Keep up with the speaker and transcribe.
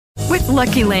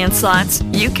Lucky Land Slots,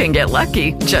 you can get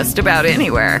lucky just about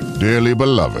anywhere. Dearly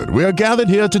beloved, we are gathered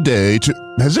here today to...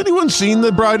 Has anyone seen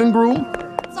the bride and groom?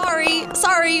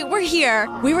 Sorry, we're here.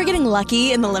 We were getting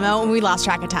lucky in the limo and we lost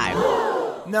track of time.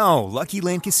 No, Lucky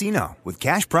Land Casino, with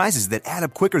cash prizes that add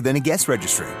up quicker than a guest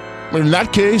registry. In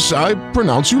that case, I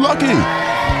pronounce you lucky.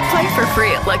 Play for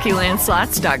free at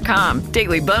LuckyLandSlots.com.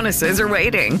 Daily bonuses are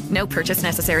waiting. No purchase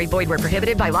necessary. Void where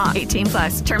prohibited by law.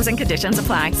 18+. Terms and conditions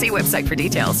apply. See website for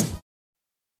details.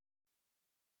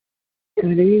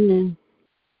 Good evening.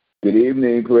 Good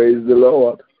evening. Praise the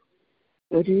Lord.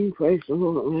 Good evening. Praise the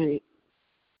Lord, right?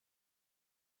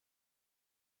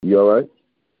 You all right?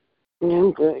 Yeah,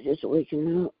 I'm good. Just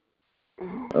waking up.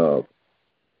 Oh.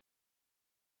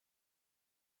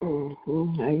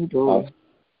 How you doing?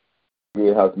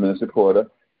 Good. How's Minister Porter?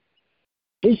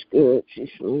 She's good. She's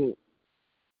sweet.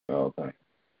 Okay.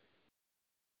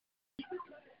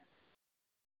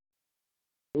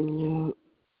 Yeah.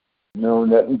 No,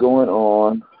 nothing going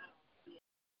on.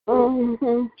 Yeah,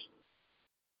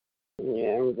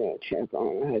 I'm going to check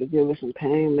on her. I had to give her some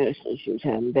pain medicine. She was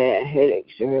having bad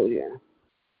headaches earlier.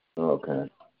 Okay.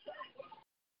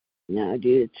 Yeah, I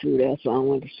did too. That's why I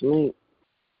went to sleep.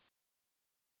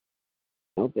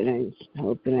 Hope it ain't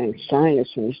sinus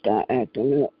when it start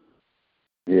acting up.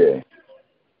 Yeah.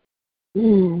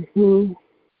 Yeah,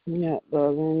 but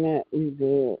other than that, we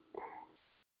good.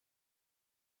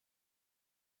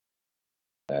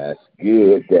 That's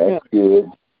good. That's good.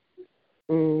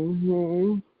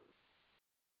 Been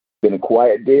a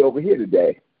quiet day over here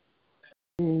today.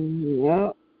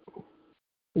 Yep.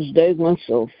 This day went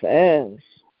so fast.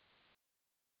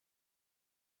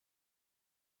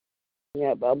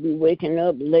 Yep, I'll be waking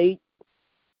up late.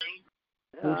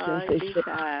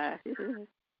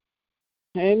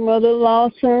 Hey, Mother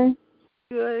Lawson.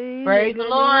 Good evening. Praise the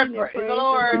Lord. Praise the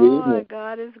Lord. Good evening.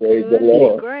 God is Praise good. the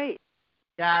Lord. He's great.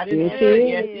 God is Yes, good. he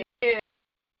Yes, is. he is.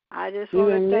 I just want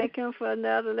to thank him for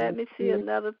another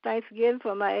Thanksgiving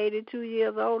for my 82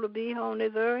 years old to be on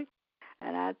this earth.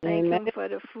 And I thank him for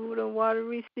the food and water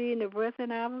we see and the breath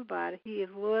in our body. He is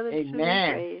worthy to be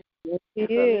praised. Yes, he and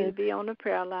for me is. to be on the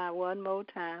prayer line one more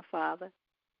time, Father.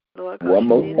 Lord, One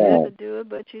more you didn't have time. to do it,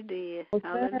 but you did.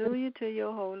 Hallelujah to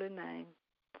your holy name.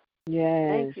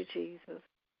 Yes. Thank you, Jesus.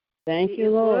 Thank He you,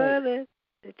 is Lord. worthy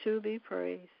to be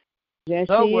praised. Yes,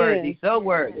 So he worthy. is. So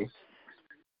worthy.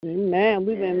 Amen.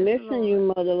 We've been missing you,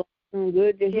 Mother Lawson.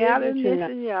 Good to hear I've you been tonight.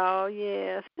 missing y'all,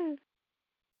 yes.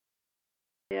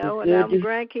 Yeah, It's when good our to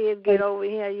grandkids get over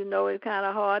here, it's kind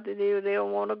of hard to do. They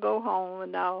don't want to go home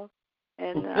and all.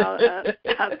 And I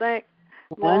think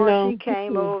Lauren, she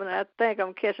came over, and I think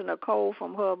I'm catching a cold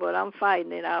from her, but I'm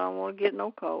fighting it. I don't want to get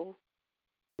no cold.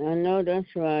 I know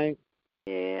that's right.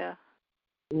 Yeah.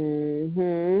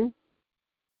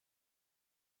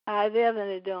 How's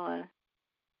Ebony doing?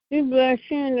 She blessed.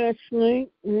 She in that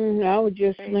sleep. I was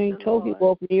just sleeping. Toby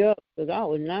woke me up because I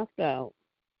was knocked out.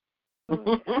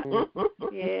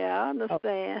 Yeah, I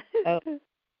understand.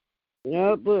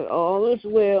 Yep, but all is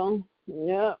well.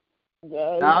 Yep.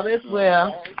 All is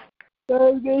well.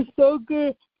 God has been so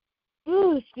good.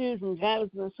 Oh, excuse me. God has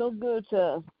been so good to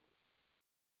us.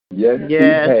 Yes,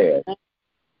 yes.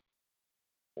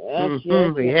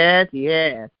 he has.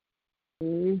 Yes.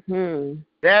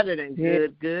 Better than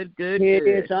good. It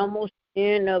is almost the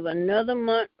end of another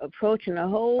month, approaching a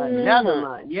whole another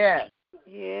month. Yes.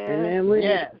 Yeah. And then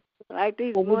like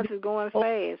these months is going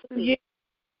fast.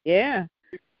 Yeah.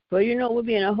 But we'll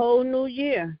be in a whole new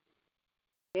year.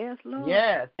 Yes, Lord.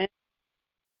 Yes.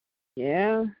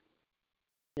 Yeah.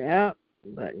 Yeah.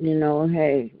 But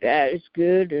hey, God is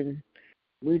good, and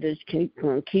we just keep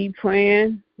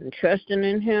praying and trusting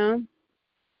in Him.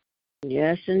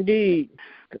 Yes, indeed.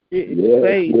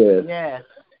 Yes.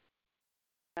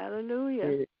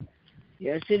 Hallelujah.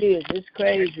 Yes, it is. It's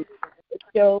crazy. The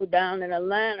show down in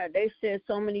Atlanta, they said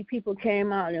so many people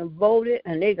came out and voted,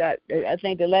 and they got, I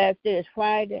think the last day is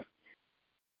Friday.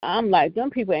 I'm like,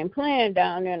 them people ain't playing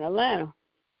down there in Atlanta.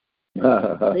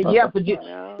 Yeah, but did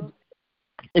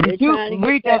you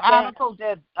read that article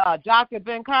that Dr.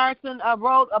 Ben Carson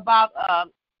wrote about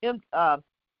him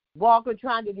Walker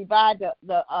trying to divide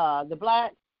the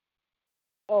blacks?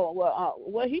 Oh, well,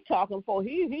 what he talking for?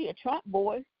 He a Trump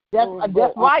boy. That's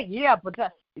right. Yeah, but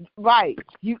right.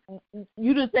 You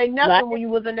didn't say nothing when you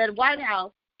was in that White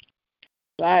House.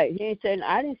 Right. He ain't saying.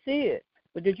 I didn't see it.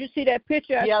 But did you see that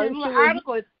picture? Yeah, there's an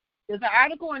article. There's an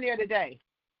article in there today.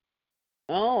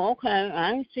 Oh, okay.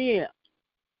 I didn't see it.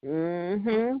 I'm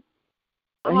gonna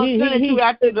send it to you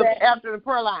after the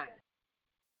prayer line.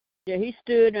 Yeah, he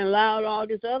stood and allowed all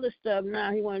this other stuff.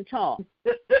 Now he want to talk.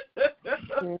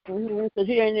 Because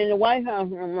he ain't in the White House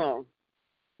no more.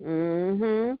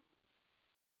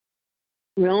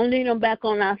 We don't need them back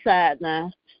on our side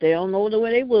now. They don't know the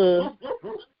way they was.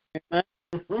 Man,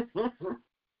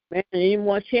 any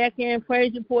more check-in,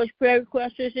 praise reports, prayer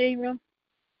requests this evening?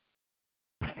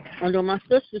 Although my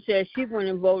sister said she went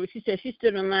and voted, she said she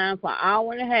stood in line for an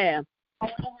hour and a half.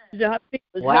 She said her feet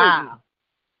was hurting.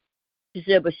 She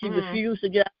said, but she refused to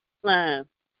get out of the line.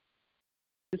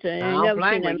 She said, I ain't never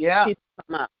seen that many people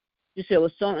come out. She said,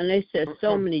 and they said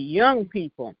so many young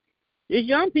people. These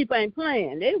young people ain't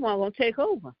playing. They weren't going to take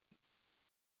over.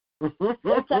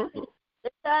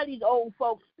 That's how these old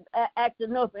folks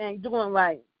acting up and ain't doing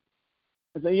right.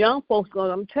 The young folks,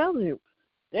 I'm telling you,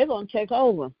 they're going to take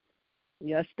over.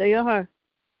 Yes, they are.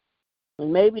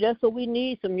 And maybe that's what we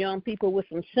need, some young people with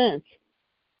some sense,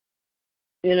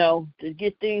 to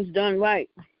get things done right.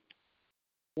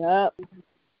 Yep.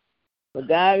 But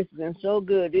God has been so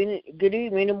good. Good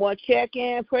evening. Any more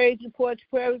check-in, praise reports,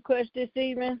 prayer requests this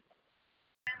evening?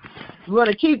 We want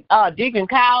to keep Deacon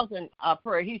Kyles in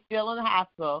prayer. He's still in the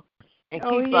hospital. And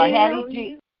keep Hattie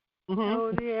G.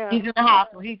 Oh, yeah. He's in the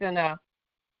hospital. He's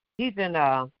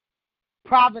in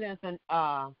Providence and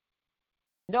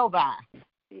Novi.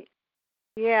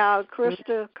 Yeah,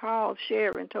 Krista called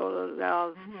Sharon, told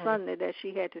her Sunday that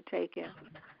she had to take him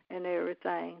and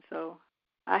everything. So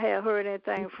I haven't heard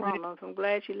anything from him. I'm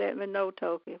glad she let me know,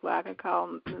 Toki, where I can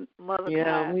call Mother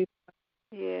Kai.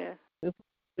 Yeah.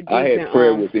 I had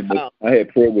prayer with him. I had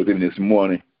prayer with him this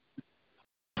morning.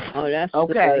 Oh, that's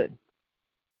okay. Good.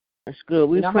 That's good.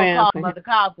 I'm gonna call Mother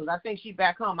Kai because I think she's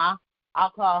back home. I'll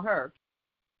call her.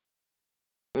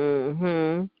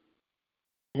 Amen.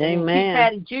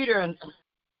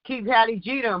 Keep Hattie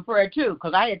Jeter in prayer too,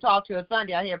 because I had talked to her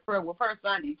Sunday. I had prayer with her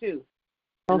Sunday too.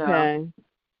 Okay.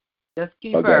 Just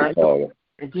keep her.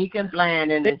 And Deacon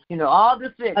Bland and all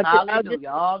the sick. Hallelujah.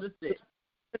 All the sick.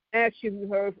 Actually, we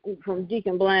heard from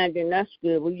Deacon Bland, and that's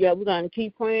good. We're going to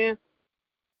keep praying.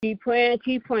 Keep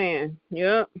praying.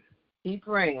 Yep. Keep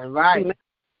praying, right.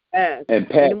 And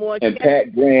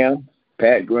Pat Graham.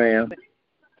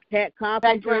 Pat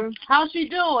Carpenter. How's she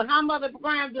doing? How Mother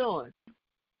Graham doing?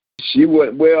 She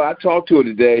was, I talked to her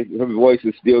today. Her voice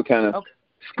is still kind of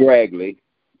scraggly.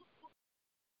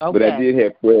 Okay. But I did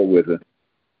have prayer with her.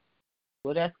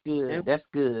 Well, that's good. That's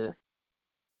good.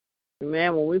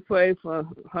 Man, when we pray for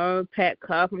her, Pat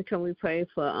Carpenter, we pray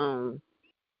for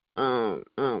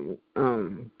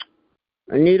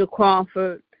Anita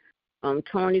Crawford,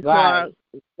 Tony Clark,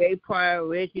 Jay Pryor,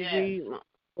 Reggie Reed,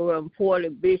 Porter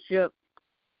Bishop,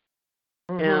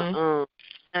 and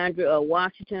Andrea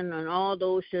Washington, and all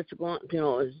those just going,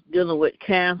 is dealing with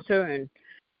cancer, and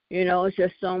it's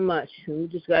just so much. We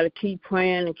just got to keep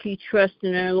praying and keep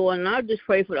trusting in the Lord. And I just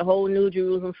pray for the whole New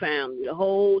Jerusalem family, the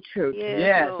whole church.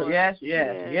 Yes.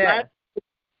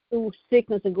 Through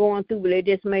sickness and going through, but they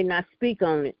just may not speak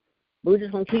on it. We're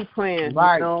just going to keep praying,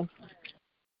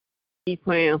 Keep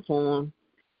praying for them.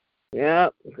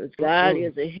 Yep, because God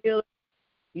is a healer.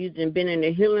 He's been in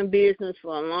the healing business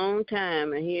for a long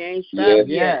time, and he ain't stopped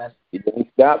yet. He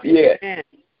ain't stopped yet. Amen.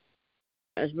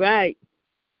 That's right.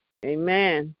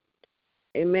 Amen.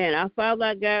 Our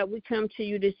Father, God, we come to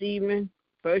you this evening,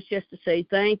 first just to say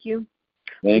thank you.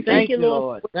 Thank you,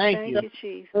 Lord. Thank you,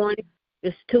 Jesus.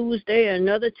 This Tuesday,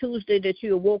 another Tuesday that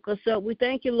you woke us up. We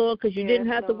thank you, Lord, because you didn't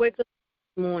have to wake us up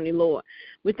this morning, Lord.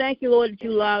 We thank you, Lord, that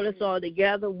you allowed us all to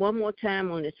gather one more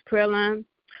time on this prayer line.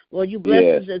 Lord, you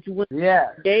bless us as we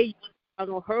today. I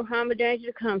don't hurt, harm, or danger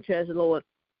to come to us, Lord.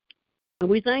 And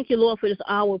we thank you, Lord, for this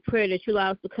hour of prayer that you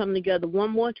allowed us to come together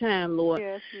one more time, Lord.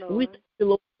 Yes, Lord. We thank you,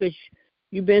 Lord, because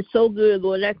you've been so good,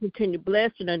 Lord. Let continue to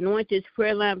bless and anoint this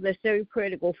prayer line. Bless every prayer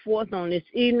to go forth on this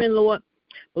evening, Lord.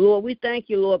 But Lord, we thank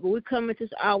you, Lord. But we come at this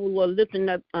hour, Lord, lifting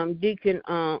up Deacon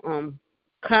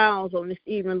Kyles on this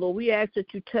evening, Lord. We ask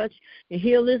that you touch and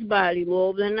heal his body,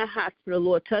 Lord, in the hospital,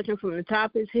 Lord. Touch him from the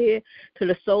top of his head to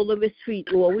the sole of his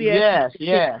feet, Lord. We ask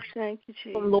Thank you,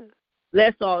 Jesus. Lord.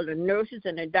 Bless all the nurses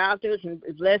and the doctors, and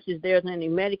bless if there's any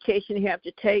medication he have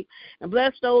to take. And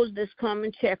bless those that's come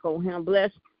and check on him.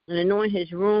 Bless and anoint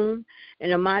his room.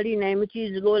 In the mighty name of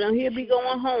Jesus, Lord. And he'll be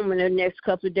going home in the next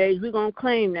couple of days. We're going to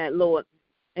claim that, Lord.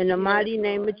 In the mighty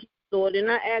name of Jesus, Lord. And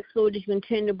I ask, Lord, that you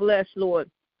continue to bless, Lord.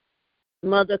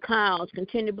 Mother Kyles,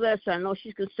 continue to bless her. I know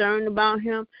she's concerned about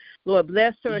him. Lord,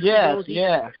 bless her. Yes.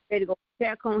 To go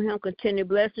check on him, continue to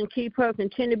bless and keep her,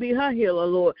 continue to be her healer,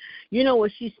 Lord. You know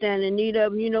what she's standing in need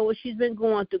of, and you know what she's been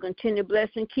going through. Continue to bless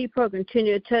and keep her,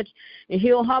 continue to touch and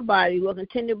heal her body, Lord.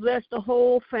 Continue to bless the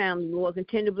whole family, Lord.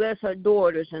 Continue to bless her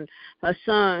daughters and her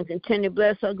son. Continue to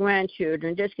bless her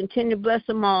grandchildren. Just continue to bless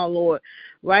them all, Lord.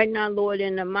 Right now, Lord,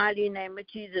 in the mighty name of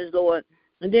Jesus, Lord.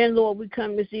 And then, Lord, we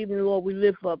come this evening, Lord, we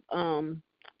lift up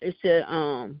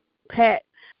Pat.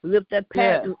 We lift up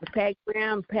Pat, Pat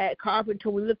Graham, Pat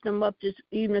Carpenter. We lift them up this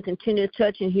evening. Continue to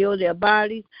touch and heal their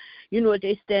bodies. You know what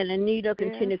they stand in need of.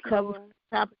 Continue to cover from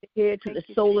the top of their head to the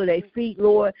sole of their feet,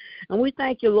 Lord. And we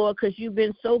thank you, Lord, because you've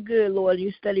been so good, Lord.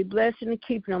 You study blessing and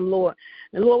keeping them, Lord.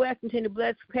 And Lord, we ask continue to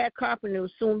bless Pat Carpenter. Who will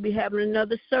soon be having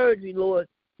another surgery, Lord.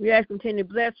 We ask continue to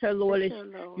bless her, Lord, as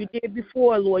you did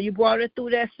before, Lord. You brought her through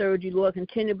that surgery, Lord.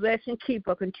 Continue to bless and keep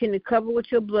her. Continue to cover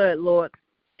with your blood, Lord.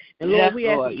 And Lord, we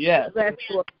ask you to bless,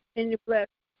 Lord. Continue to bless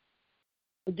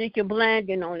Deacon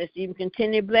Blandon on this evening.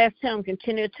 Continue to bless him.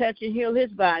 Continue to touch and heal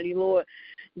his body, Lord.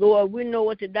 Lord, we know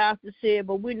what the doctor said,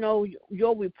 but we know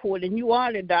your report, and you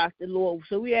are the doctor, Lord.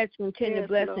 So we ask you to continue to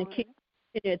bless and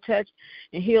continue to touch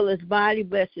and heal his body.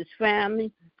 Bless his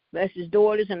family. Bless his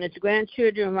daughters and his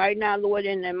grandchildren right now, Lord,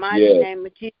 in the mighty name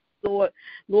of Jesus, Lord.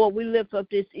 Lord, we lift up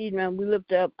this evening. We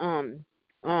lift up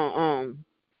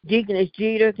Deaconess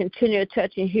Jeter. Continue to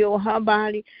touch and heal her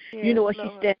body. You know what she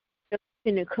said.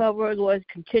 Continue to cover her, Lord.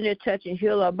 Continue to touch and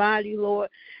heal her body, Lord.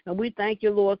 And we thank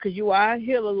you, Lord, because you are a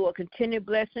healer, Lord. Continue to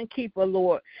bless and keep her,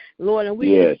 Lord. Lord, and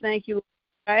we just thank you.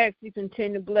 I ask you to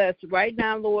continue to bless right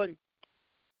now, Lord.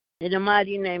 In the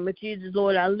mighty name of Jesus,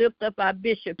 Lord, I lift up our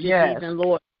bishop this evening,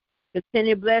 Lord.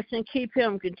 Continue to bless and keep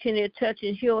him. Continue to touch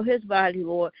and heal his body,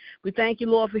 Lord. We thank you,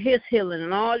 Lord, for his healing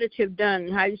and all that you've done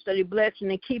and how you study blessing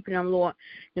and keeping him, Lord.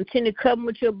 Continue to cover him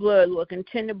with your blood, Lord.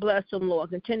 Continue to bless him,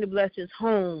 Lord. Continue to bless his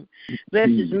home. Bless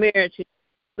his marriage.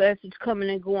 Bless his coming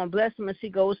and going. Bless him as he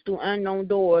goes through unknown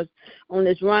doors on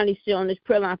this Ronnie still on this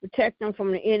prayer line. Protect him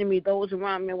from the enemy, those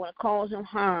around me want to cause him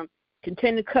harm.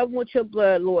 Continue to cover him with your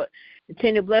blood, Lord.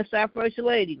 Continue to bless our First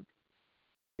Lady.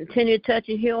 Continue to touch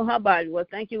and heal her body, Lord.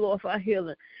 Thank you, Lord, for our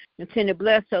healing. Continue to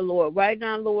bless her, Lord. Right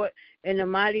now, Lord, in the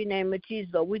mighty name of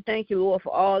Jesus, Lord, we thank you, Lord,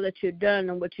 for all that you've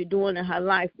done and what you're doing in her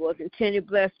life, Lord. Continue to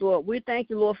bless, Lord. We thank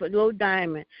you, Lord, for little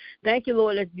Diamond. Thank you,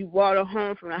 Lord, that you brought her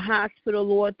home from the hospital,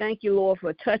 Lord. Thank you, Lord,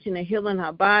 for touching and healing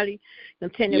her body.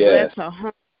 Continue to bless her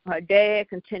home. Her dad,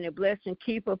 continue to bless and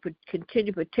keep her,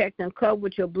 continue to protect and cover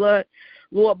with your blood,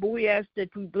 Lord. But we ask that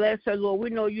you bless her, Lord.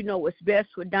 We know you know what's best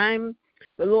for Diamond.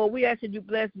 But, Lord, we ask that you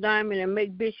bless Diamond and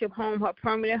make Bishop home her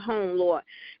permanent home, Lord.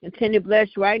 Continue to bless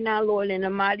right now, Lord, in the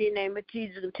mighty name of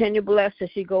Jesus. Continue to bless as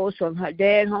she goes from her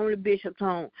dad home to Bishop's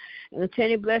home. And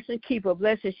continue to bless and keep her.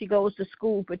 Bless as she goes to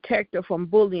school. Protect her from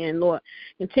bullying, Lord.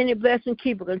 Continue to bless and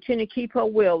keep her. Continue to keep her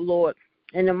well, Lord.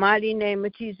 In the mighty name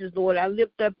of Jesus, Lord, I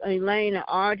lift up Elaine and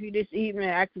Audrey this evening.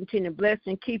 I continue to bless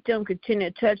and keep them.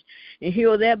 Continue to touch and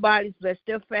heal their bodies. Bless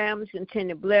their families.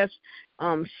 Continue to bless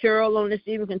Cheryl on this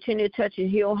evening. Continue to touch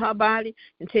and heal her body.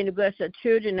 Continue to bless her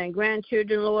children and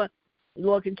grandchildren, Lord.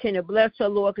 Lord, continue to bless her,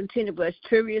 Lord. Continue to bless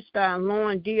Trivia, Star,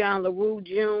 Lauren, Dion, LaRue,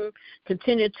 June.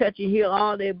 Continue to touch and heal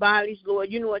all their bodies,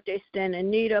 Lord. You know what they stand in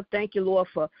need of. Thank you, Lord,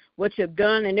 for what you've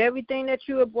done and everything that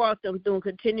you have brought them through.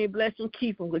 Continue to bless and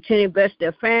keep them. Continue to bless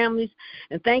their families.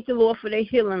 And thank you, Lord, for their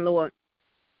healing, Lord.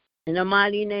 In the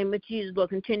mighty name of Jesus, Lord,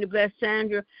 continue to bless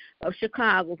Sandra of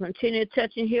Chicago. Continue to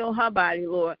touch and heal her body,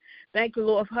 Lord. Thank you,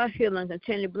 Lord, for her healing.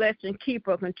 Continue to bless and keep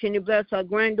her. Continue to bless her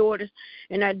granddaughters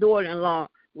and her daughter-in-law.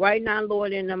 Right now,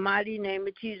 Lord, in the mighty name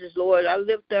of Jesus, Lord, I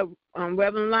lift up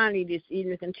Reverend Lonnie this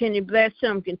evening. Continue to bless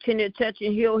him. Continue to touch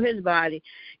and heal his body.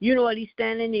 You know what he's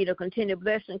standing in need of. Continue to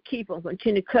bless and keep him.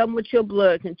 Continue to cover with your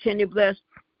blood. Continue to bless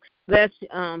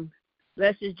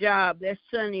his job. Bless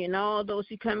Sonny and all those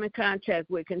he come in contact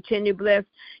with. Continue to bless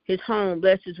his home.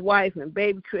 Bless his wife and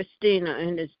baby Christina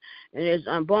and his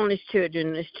bonus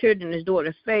children, his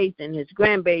daughter Faith and his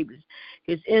grandbabies,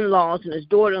 his in-laws and his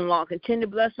daughter-in-law. Continue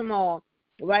to bless them all.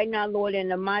 Right now, Lord, in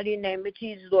the mighty name of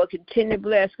Jesus, Lord, continue to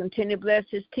bless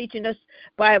his teaching us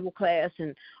Bible class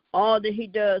and all that he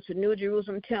does for New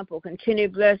Jerusalem Temple. Continue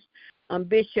to bless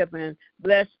Bishop and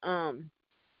bless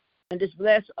and just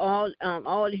bless all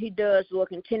that he does, Lord.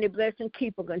 Continue to bless and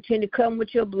keep him. Continue to come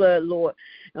with your blood, Lord.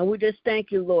 And we just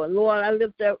thank you, Lord. Lord, I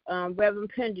lift up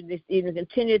Reverend Pender this evening.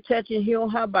 Continue to touch and heal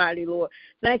her body, Lord.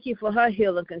 Thank you for her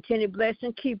healing. Continue to bless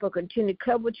and keep her. Continue to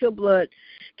cover with your blood.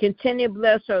 Continue to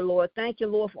bless her, Lord. Thank you,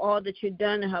 Lord, for all that you've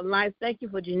done in her life. Thank you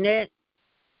for Jeanette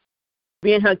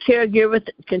being her caregiver.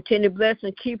 Continue to bless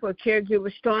and keep her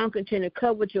caregiver strong. Continue to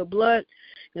cover with your blood.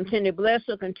 Continue to bless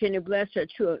her. Continue to bless her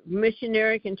to a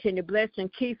missionary. Continue to bless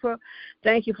and keep her.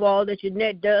 Thank you for all that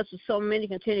Jeanette does for so many.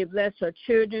 Continue to bless her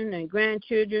children and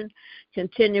grandchildren.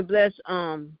 Continue to bless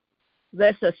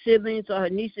her siblings or her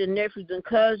nieces and nephews and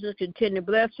cousins. Continue to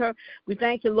bless her. We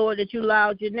thank you, Lord, that you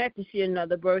allowed Jeanette to see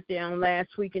another birthday on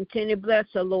last week. Continue to bless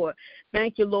her, Lord.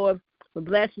 Thank you, Lord, for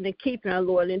blessing and keeping her,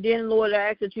 Lord. And then, Lord,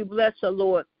 I ask that you bless her,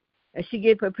 Lord. as she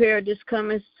get prepared this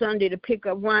coming Sunday to pick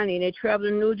up Ronnie, and they travel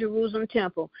to New Jerusalem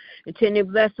Temple. Continue to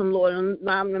bless them, Lord, and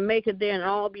allow them to make it there and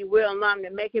all be well, and allow them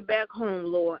to make it back home,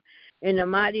 Lord, in the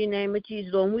mighty name of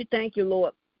Jesus, Lord. And we thank you,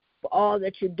 Lord, for all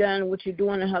that you've done, what you're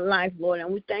doing in her life, Lord.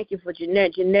 And we thank you for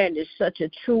Jeanette. Jeanette is such a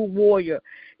true warrior,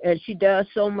 and she does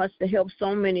so much to help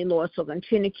so many, Lord. So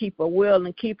continue to keep her well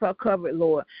and keep her covered,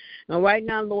 Lord. And right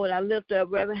now, Lord, I lift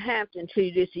up Reverend Hampton to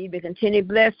you this evening. Continue to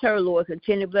bless her, Lord.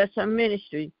 Continue to bless her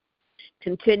ministry.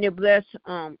 Continue to bless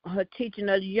her teaching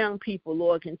of the young people,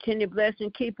 Lord. Continue to bless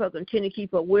and keep her. Continue to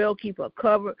keep her well, keep her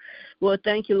covered. Lord,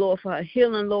 thank you, Lord, for her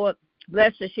healing, Lord.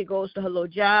 Bless her. She goes to her little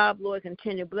job, Lord.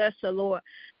 Continue to bless her, Lord.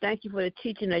 Thank you for the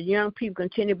teaching of young people.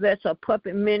 Continue to bless her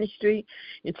puppet ministry.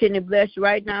 Continue to bless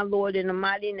right now, Lord, in the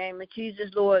mighty name of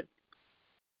Jesus, Lord.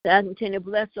 God, continue to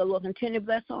bless her, Lord. Continue to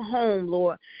bless her home,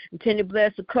 Lord. Continue to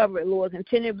bless her cover, Lord.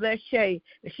 Continue to bless Shay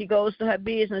as she goes to her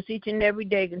business each and every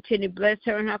day. Continue to bless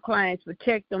her and her clients.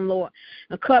 Protect them, Lord.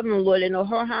 And cover them, Lord. And no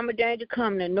harm or danger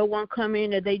come. That no one come in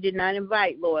that they did not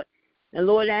invite, Lord. And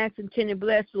Lord, I ask continue to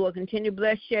bless, Lord. Continue to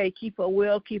bless Shay. Keep her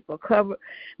well, keep her covered,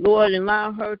 Lord, and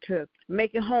allow her to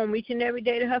make it home each and every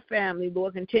day to her family,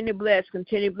 Lord. Continue to bless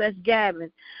Gavin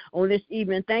on this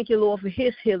evening. Thank you, Lord, for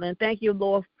his healing. Thank you,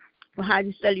 Lord, for how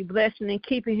you study blessing and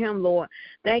keeping him, Lord.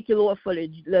 Thank you, Lord, for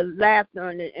the laughter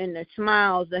and the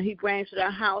smiles that he brings to our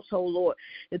household, Lord.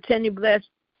 Continue to bless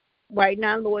right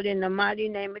now, Lord, in the mighty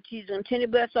name of Jesus. Continue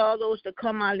to bless all those that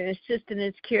come out and assist in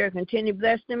his care. Continue to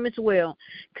bless them as well.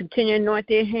 Continue to anoint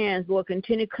their hands, Lord.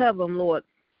 Continue to cover them, Lord.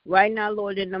 Right now,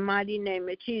 Lord, in the mighty name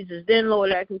of Jesus. Then,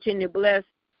 Lord, I continue to bless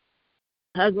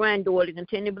her granddaughter.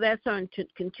 Continue to bless her and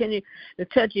continue to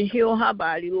touch and heal her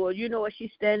body, Lord. You know what she's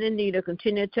standing in need of.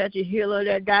 Continue to touch and heal her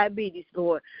that diabetes,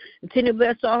 Lord. Continue to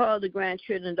bless all her other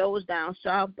grandchildren, those down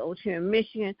south, those here in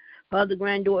Michigan. Her other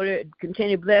granddaughter,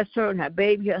 continue to bless her and her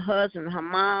baby, her husband, her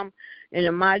mom. In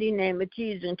the mighty name of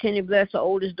Jesus, continue to bless her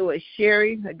oldest daughter,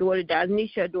 Sherry, her daughter,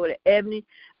 Danisha, her daughter, Ebony.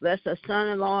 Bless her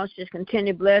son-in-law. Just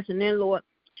continue to bless. And then, Lord,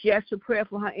 she asks for prayer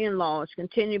for her in-laws.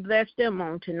 Continue to bless them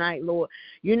on tonight, Lord.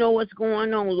 You know what's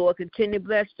going on, Lord. Continue to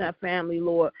bless our family,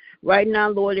 Lord. Right now,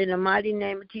 Lord, in the mighty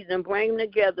name of Jesus, and bring them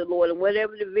together, Lord. And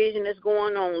whatever division is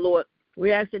going on, Lord,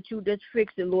 we ask that you just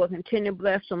fix it, Lord. Continue to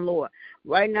bless them, Lord.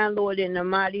 Right now, Lord, in the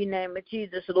mighty name of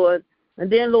Jesus, Lord.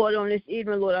 And then, Lord, on this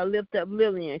evening, Lord, I lift up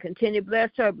Lillian. Continue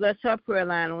to bless her prayer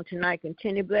line on tonight.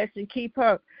 Continue to bless and keep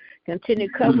her. Continue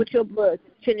to cover with your blood.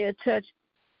 Continue to touch,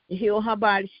 heal her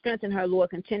body, strengthen her, Lord.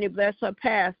 Continue to bless her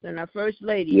pastor and her first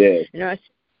lady. Yes. And our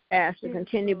pastor.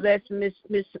 Continue to bless Miss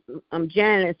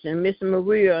Janice and Miss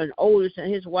Maria and Otis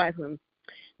and his wife and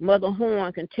Mother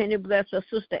Horn. Continue to bless her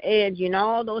sister Angie and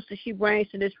all those that she brings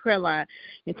to this prayer line.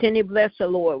 Continue to bless her,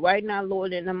 Lord. Right now,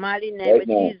 Lord, in the mighty name of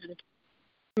Jesus,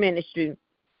 ministry,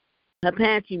 her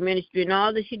pantry ministry, and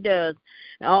all that she does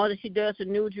at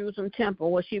New Jerusalem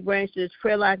Temple, what she brings to this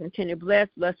prayer line. Continue to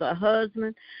bless her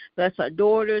husband, bless her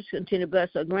daughters, continue to bless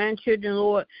her grandchildren,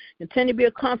 Lord. Continue to be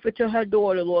a comfort to her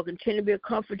daughter, Lord. Continue to be a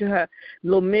comfort to her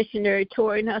little missionary,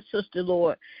 Tori, and her sister,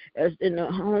 Lord, as in the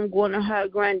home going to her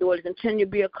granddaughter. Continue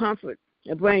to be a comfort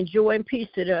and bring joy and peace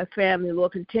to their family,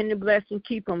 Lord. Continue to bless and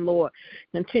keep them, Lord.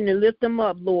 Continue to lift them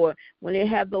up, Lord. When they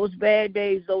have those bad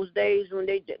days, those days when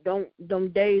they don't, them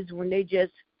days when they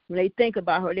think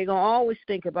about her, they're going to always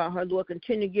think about her, Lord.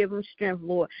 Continue to give them strength,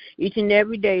 Lord, each and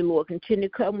every day, Lord. Continue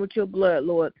to cover with your blood,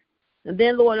 Lord. And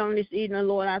then, Lord, on this evening,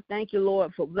 Lord, I thank you,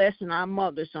 Lord, for blessing our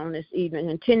mothers on this evening.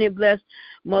 Continue to bless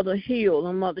Mother Hill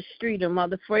and Mother Street and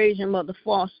Mother Frazier and Mother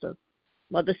Foster,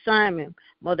 Mother Simon,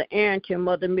 Mother Arrington,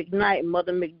 Mother McKnight,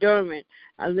 Mother McDermott.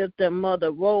 I lift up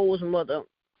Mother Rose, Mother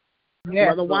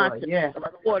Watson,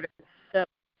 Mother Porter,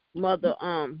 Mother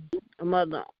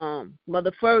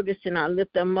Ferguson. I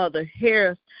lift up Mother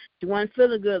Harris. She wasn't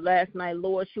feeling good last night,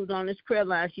 Lord. She was on this prayer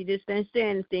line. She just didn't say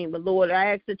anything. But, Lord,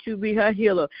 I ask that you be her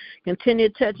healer. Continue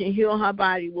to touch and heal her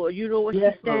body, Lord. You know what she's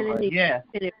standing in. Yes.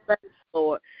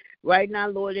 Lord. Right now,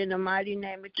 Lord, in the mighty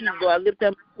name of Jesus, Lord, I lift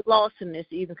up Lawson this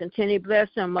evening. Continue to bless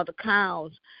them, Mother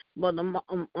Cowles, Mother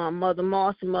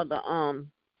Moss, and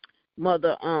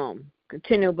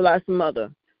continue to bless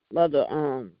Mother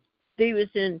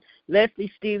Stevenson,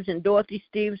 Leslie Stevenson, Dorothy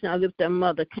Stevenson. I lift up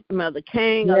Mother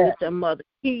King. I lift up Mother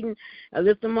Keaton. I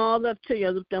lift them all up to you. I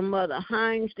lift up Mother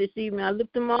Hines this evening. I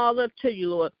lift them all up to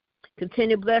you, Lord.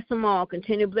 Continue to bless them all.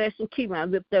 Continue to bless and keep them. I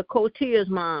lift up Cotia's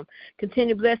mom.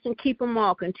 Continue to bless and keep them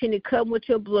all. Continue to cover with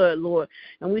your blood, Lord.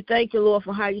 And we thank you, Lord,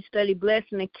 for how you study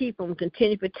blessing and keep them.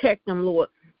 Continue to protect them, Lord.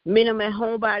 Meet them at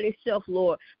home by themselves,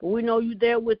 Lord. But we know you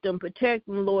there with them. Protect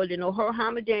them, Lord. There's no hurt,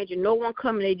 harm, or danger. No one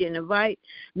coming they didn't invite.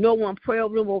 No one pray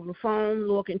over them over the phone.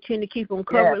 Lord, continue to keep them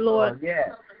covered, Lord. Yes.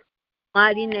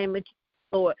 Mighty name of Jesus.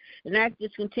 Lord. And I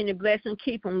just continue to bless and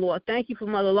keep them, Lord. Thank you for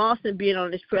Mother Lawson being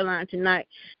on this prayer line tonight.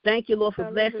 Thank you, Lord,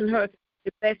 for blessing her.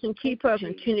 Bless and keep her.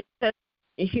 Continue to touch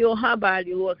and heal her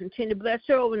body, Lord. Continue to bless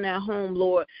her over in that home,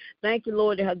 Lord. Thank you,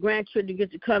 Lord, that her grandchildren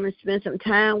get to come and spend some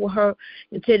time with her.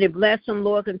 Continue to bless them,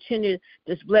 Lord. Continue to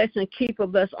just bless and keep her.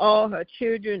 Bless all her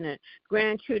children and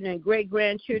grandchildren and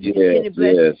great-grandchildren. Continue to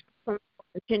bless them.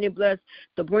 Continue to bless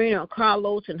Sabrina and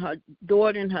Carlos and her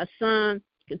daughter and her son.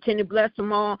 Continue to bless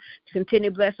them all. Continue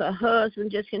to bless her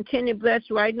husband. Just continue to bless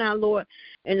right now, Lord,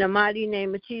 in the mighty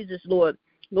name of Jesus, Lord.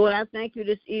 Lord, I thank you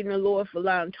this evening, Lord, for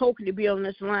allowing Toki to be on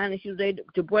this line and she was able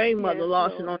to bring Mother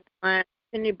Lawson on the line.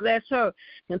 Continue to bless her.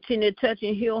 Continue to touch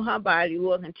and heal her body,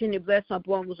 Lord. Continue to bless her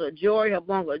bungles of joy, her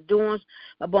bungle of doings,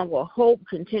 her bungle of hope.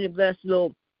 Continue to bless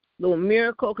little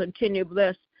Miracle. Continue to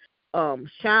bless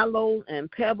Shiloh and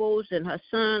Pebbles and her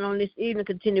son on this evening.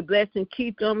 Continue to bless and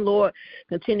keep them, Lord.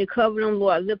 Continue to cover them,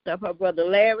 Lord. I lift up her brother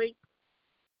Larry.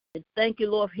 Thank you,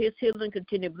 Lord, for his healing.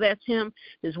 Continue to bless him,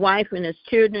 his wife, and his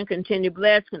children. Continue to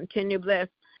bless. Continue to bless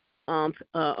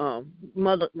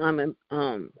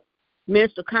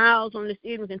Mr. Kyles on this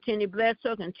evening. Continue to bless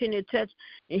her. Continue to touch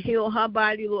and heal her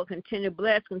body, Lord. Continue to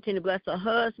bless. Continue to bless her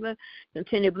husband.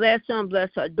 Continue to bless him. Bless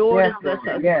her daughters. Bless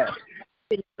her. Yes.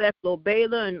 Bless Lord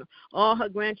Baylor and all her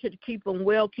grandchildren. Keep them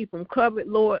well. Keep them covered,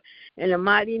 Lord. In the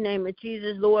mighty name of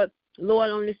Jesus, Lord.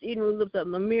 Lord, on this evening, we lift up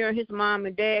Lemire, his mom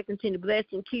and dad. Continue to bless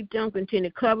and keep them. Continue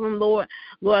to cover them, Lord.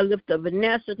 Lord, I lift up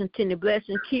Vanessa. Continue to bless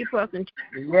and keep her.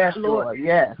 Yes, Lord.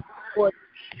 Yes. Lord,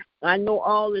 I know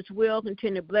all is well.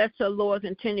 Continue to bless her, Lord.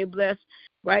 Continue to bless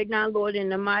right now, Lord, in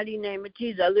the mighty name of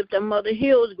Jesus. I lift up Mother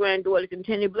Hill's granddaughter.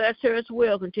 Continue to bless her as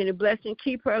well. Continue to bless and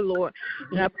keep her, Lord.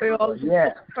 And I pray all is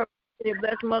well for her. Continue to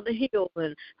bless Mother Hill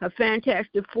and her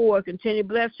Fantastic Four. Continue to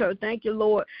bless her. Thank you,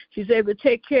 Lord. She's able to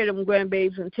take care of them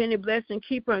grandbabies. Continue to bless and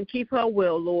keep her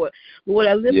well, Lord. Lord,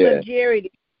 I lift up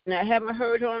Jerry, and I haven't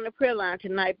heard her on the prayer line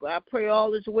tonight, but I pray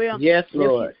all is well. Yes,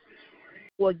 Lord.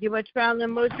 Lord, give her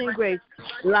traveling mercy and grace.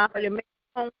 Allow her to make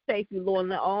it home safely, Lord, and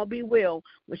let all be well.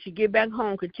 When she get back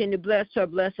home, continue to bless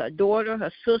her daughter,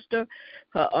 her sister,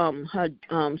 her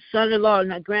son-in-law,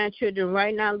 and her grandchildren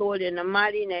right now, Lord, in the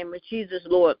mighty name of Jesus,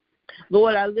 Lord.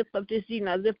 Lord, I lift up this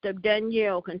evening. I lift up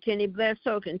Danielle. Continue to bless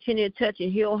her. Continue to touch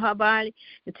and heal her body.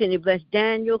 Continue to bless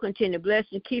Daniel. Continue to bless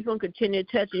and keep him. Continue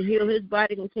to touch and heal his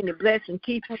body. Continue to bless and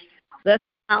keep him. Bless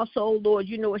the household, Lord.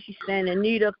 You know what she's standing in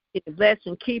need of. Continue to bless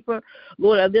and keep her.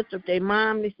 Lord, I lift up their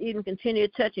mom this evening. Continue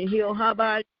to touch and heal her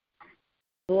body.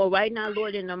 Lord, right now,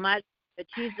 Lord, in the mighty name of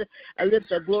Jesus, I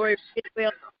lift up Gloria.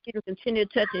 Continue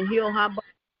to touch and heal her body.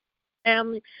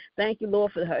 Family. Thank you,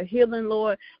 Lord, for her healing,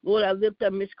 Lord. Lord, I lift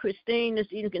up Miss Christine this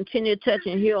evening. Continue to touch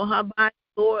and heal her body,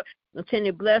 Lord.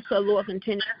 Continue to bless her, Lord.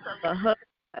 Continue to bless her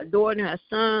daughter and her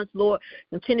sons, Lord.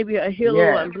 Continue to be her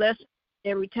healer, Lord, and bless her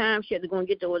every time she had to go and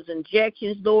get those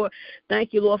injections, Lord.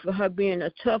 Thank you, Lord, for her being a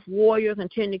tough warrior.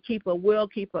 Continue to keep her well,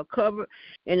 keep her covered.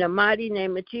 In the mighty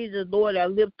name of Jesus, Lord, I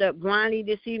lift up Ronnie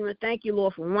this evening. Thank you,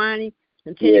 Lord, for Ronnie.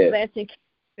 Continue to bless and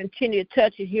continue to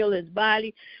touch and heal his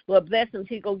body. Lord, bless him.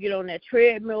 He go get on that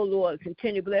treadmill, Lord.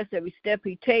 Continue to bless every step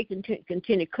he takes and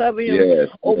continue to cover him.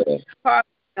 Over his car,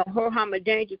 her harm or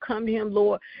danger come to him,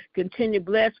 Lord. Continue to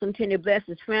bless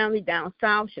his family down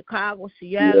south, Chicago,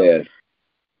 Seattle.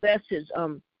 Bless his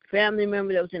family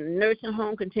member that was in the nursing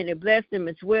home. Continue to bless them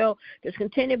as well. Just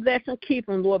continue to bless and keep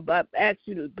him, Lord. But I ask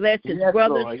you to bless his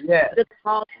brothers.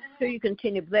 Lord, you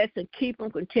continue to bless and keep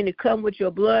him. Continue to come with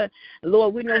your blood.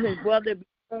 Lord, we know his brother.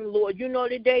 Lord, you know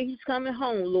the day he's coming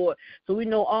home, Lord. So we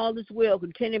know all is well.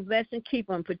 Continue to bless and keep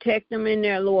him. Protect them in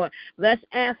there, Lord. Bless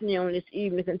Anthony on this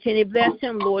evening. Continue to bless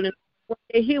him, Lord. And one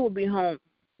day he will be home.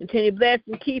 Continue to bless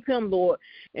and keep him, Lord.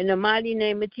 In the mighty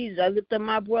name of Jesus, I lift up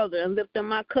my brother and lift up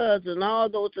my cousin and all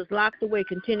those that's locked away.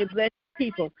 Continue to bless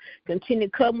people. Continue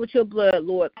to come with your blood,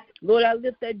 Lord. Lord, I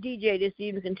lift up DJ this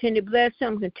evening. Continue to bless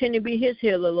him. Continue to be his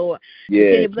healer, Lord.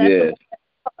 Continue to bless him.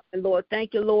 And Lord,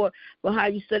 thank you, Lord, for how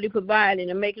you study providing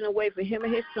and making a way for him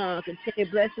and his son. Continue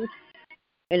to bless him.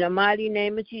 In the mighty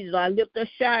name of Jesus, I lift up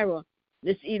Shira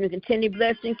this evening. Continue to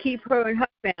bless and keep her and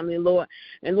her family, Lord.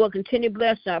 And Lord, continue to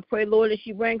bless her. I pray, Lord, that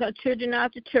she bring her children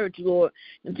out to church, Lord.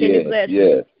 Continue to bless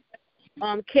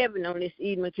him. Kevin on this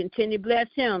evening. Continue to bless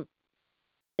him.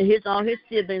 And all his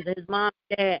siblings and his mom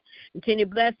and dad. Continue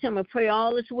to bless him and pray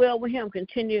all is well with him.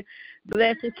 Continue to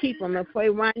bless and keep him. And pray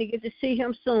Ronnie get to see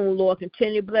him soon, Lord.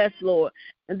 Continue to bless, Lord.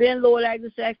 And then, Lord, I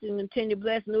just ask you to continue to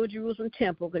bless New Jerusalem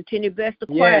Temple. Continue to bless the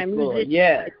choir and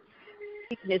musicians.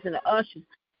 And the ushers.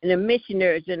 and the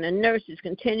missionaries and the nurses.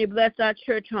 Continue to bless our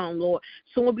church home, Lord.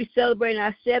 Soon we'll be celebrating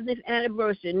our 70th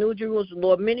anniversary in New Jerusalem,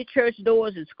 Lord. Many church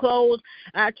doors is closed.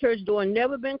 Our church door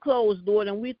never been closed, Lord,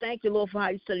 and we thank you, Lord, for how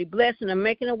you study blessing and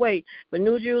making a way for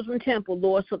New Jerusalem Temple,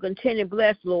 Lord. So continue to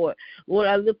bless, Lord. Lord,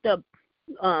 I lift up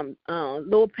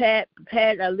Lord Pat,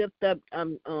 I lift up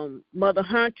Mother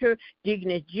Hunter,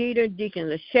 Deaconess Jeter, Deacon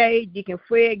Lachey, Deacon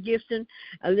Fred Gibson.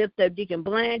 I lift up Deacon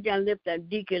Blanche. I lift up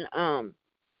Deacon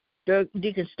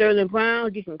Sterling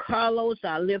Brown, Deacon Carlos.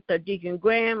 I lift up Deacon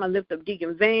Graham. I lift up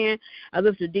Deacon Van. I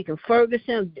lift up Deacon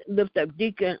Ferguson. I lift up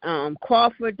Deacon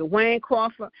Crawford, Dwayne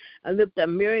Crawford. I lift up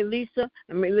Mary Lisa.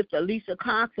 I lift up Lisa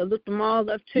Cox. I lift them all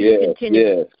up to you. Continue.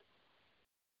 Yes.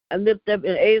 I lift up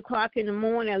at 8 o'clock in the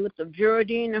morning. I lift up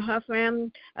Geraldine and her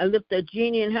family. I lift up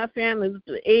Jeannie and her family. I lift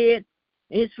up Ed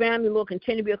and his family. Lord,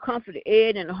 continue to be a comfort to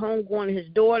Ed and the homegoing of his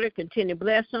daughter. Continue to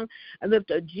bless them. I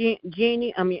lift up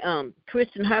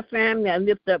Kristen and her family. I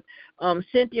lift up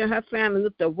Cynthia and her family. I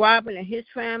lift up Robert and his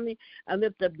family. I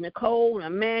lift up Nicole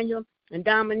and Emmanuel and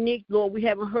Dominique. Lord, we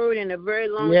haven't heard in a very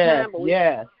long time.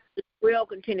 But will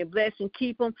continue to bless and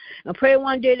keep them. And pray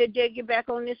one day that they get back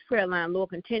on this prayer line,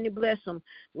 Lord. Continue to bless them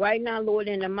right now, Lord,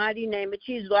 in the mighty name of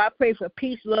Jesus. Lord, I pray for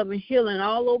peace, love, and healing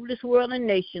all over this world and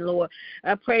nation, Lord.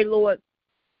 I pray, Lord,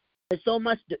 there's so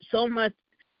much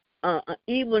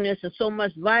evilness and so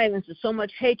much violence and so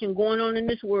much hatred going on in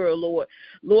this world, Lord.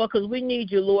 Lord, because we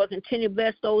need you, Lord. Continue to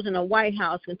bless those in the White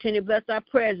House. Continue to bless our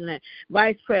president,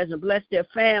 vice president. Bless their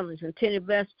families. Continue to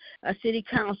bless our city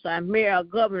council, our mayor, our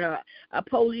governor, our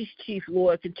police chief,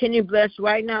 Lord. Continue to bless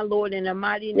right now, Lord, in the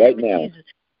mighty name of Jesus.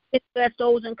 Bless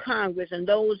those in Congress and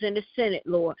those in the Senate,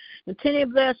 Lord. Continue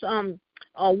to bless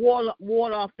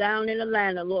Wardloff down in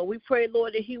Atlanta, Lord. We pray,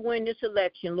 Lord, that he win this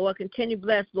election, Lord. Continue to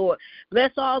bless, Lord.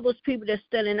 Bless all those people that's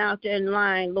standing out there in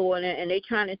line, Lord, and they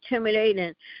trying to intimidate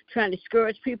and trying to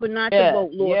discourage people not to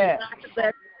vote, Lord.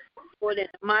 Bless, Lord, in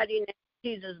the mighty name of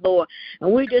Jesus, Lord.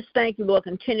 And we just thank you, Lord.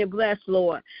 Continue to bless,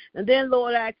 Lord. And then,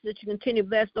 Lord, I ask that you continue to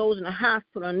bless those in the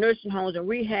hospital, nursing homes, and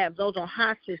rehab, those on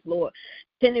hospice, Lord.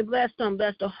 Continue to bless them.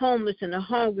 Bless the homeless and the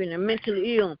hungry and the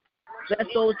mentally ill. Bless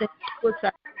those that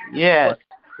suicide. Yes.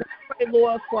 Pray,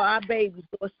 Lord, for our babies,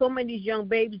 Lord. So many of these young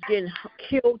babies getting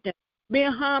killed and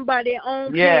being harmed by their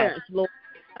own parents, Lord.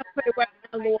 I pray right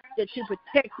now, Lord, that you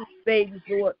protect these babies,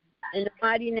 Lord, in the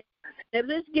mighty name. If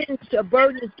this getting a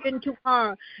burden is getting too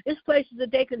hard, there's places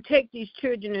that they can take these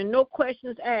children and no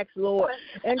questions asked, Lord.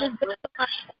 And just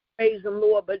raise them,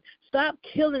 Lord. But stop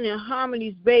killing and harming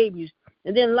these babies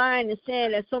and then lying and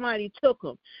saying that somebody took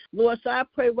them. Lord, so I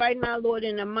pray right now, Lord,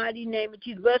 in the mighty name of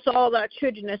Jesus. Bless all our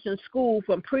children that's in school,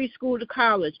 from preschool to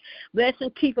college. Bless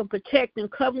and keep them, protect them,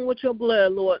 cover them with your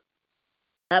blood, Lord.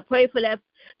 I pray for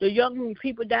the young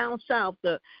people down south,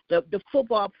 the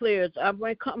football players. I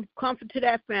bring comfort to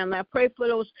that family. I pray for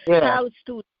those college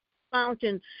students found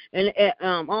and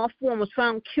all four was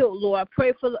found killed, Lord. I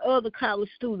pray for the other college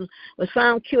students was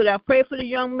found killed. I pray for the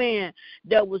young man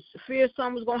that was feared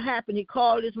something was going to happen. He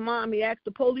called his mom. He asked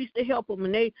the police to help him,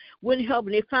 and they wouldn't help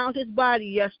him. They found his body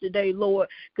yesterday, Lord.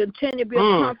 Continue to be a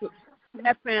comfort to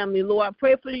that family, Lord. I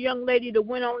pray for the young lady that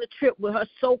went on the trip with her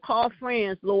so-called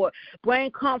friends, Lord.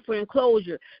 Bring comfort and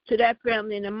closure to that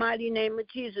family in the mighty name of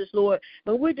Jesus, Lord.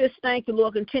 And we just thank you,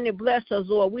 Lord. Continue to bless us,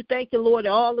 Lord. We thank you, Lord,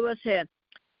 that all of us have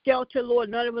shelter, Lord.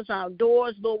 None of us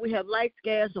outdoors, Lord. We have lights,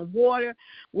 gas, and water.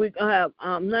 We have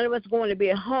none of us going to be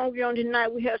hungry on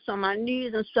tonight. We have some of our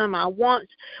needs and some of our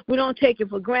wants. We don't take it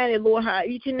for granted, Lord, how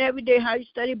each and every day how you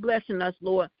study blessing us,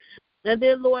 Lord. And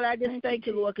then, Lord, I just thank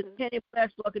you, Lord. Continue to bless,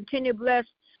 Lord. Continue to bless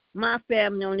my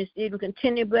family on this evening.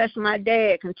 Continue to bless my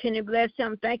dad. Continue to bless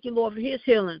him. Thank you, Lord, for his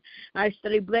healing. I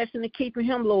study blessing and keeping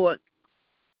him, Lord.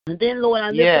 And then, Lord, I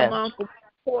lift him on for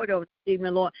over this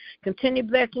evening, Lord. Continue to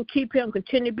bless and keep him.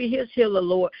 Continue to be his healer,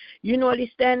 Lord. You know what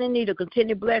he's standing in need of.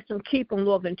 Continue to bless him, keep him,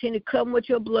 Lord. Continue to come with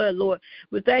your blood, Lord.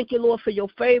 We thank you, Lord, for your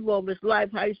favor over his life,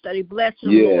 how you study blessing,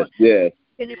 Lord. Yes.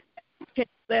 Continue to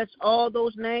bless all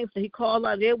those names that he called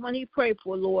out, everyone he prayed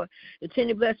for, Lord.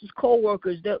 Continue to bless his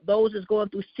co-workers, those that's going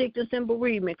through sickness and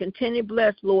bereavement. Continue to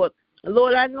bless, Lord.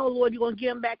 Lord, I know, Lord, you're going to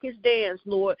give him back his dance,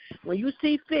 Lord. When you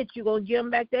see fit, you're going to give him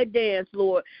back that dance,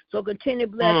 Lord. So continue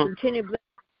to bless, continue to bless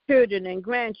children and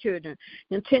grandchildren.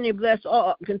 Continue to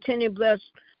bless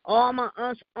all my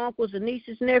aunts, uncles, and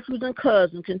nieces, nephews, and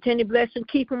cousins. Continue to bless and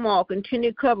keep them all.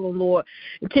 Continue to cover them, Lord.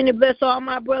 Continue to bless all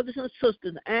my brothers and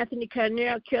sisters, Anthony,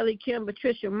 Carnell, Kelly, Kim,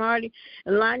 Patricia, Marty,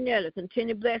 and Lynetta.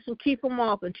 Continue to bless and keep them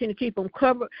all. Continue to keep them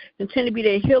covered. Continue to be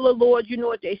their healer, Lord. You know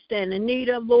what they stand in need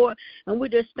of, Lord. And we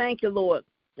just thank you, Lord.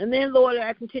 And then, Lord,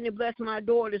 I continue to bless my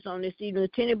daughters on this evening.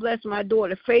 Continue to bless my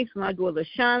daughter Faith, my daughter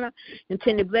Shauna.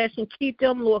 Continue to bless and keep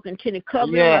them, Lord. Continue to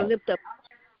cover them. I lift up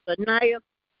Anaya,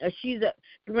 as she's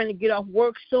going to get off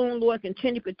work soon, Lord.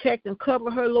 Continue to protect and cover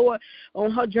her, Lord,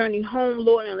 on her journey home,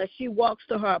 Lord. And as she walks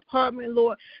to her apartment,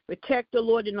 Lord, protect her,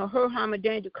 Lord, and know her harm and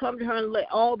danger. Come to her and let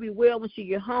all be well when she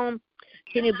get home.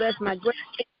 Continue to bless my great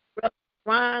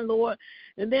Ryan, Lord.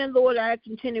 And then, Lord, I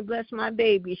continue to bless my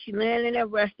baby. She landing at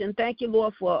resting. Thank you,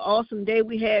 Lord, for an awesome day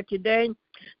we had today.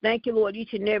 Thank you, Lord,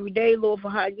 each and every day, Lord,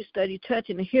 for how you study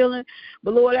touching and healing.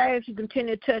 But, Lord, I ask you to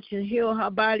continue to touch and heal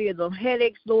her body of the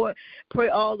headaches, Lord. Pray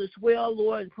all is well,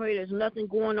 Lord, and pray there's nothing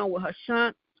going on with her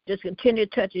son. Just continue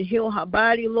to touch and heal her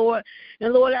body, Lord.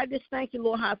 And, Lord, I just thank you,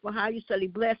 Lord, for how you study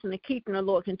blessing and keeping her,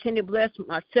 Lord. Continue to bless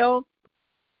myself.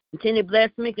 Continue to bless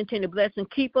me, continue to bless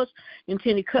and keep us,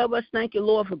 continue to cover us. Thank you,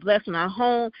 Lord, for blessing our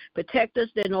home. Protect us.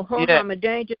 There's no harm, harm, or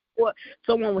danger. Lord.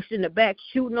 Someone was in the back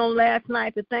shooting on last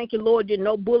night, but thank you, Lord, did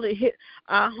no bullet hit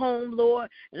our home, Lord.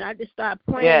 And I just started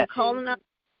praying and calling out,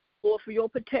 Lord, for your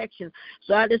protection.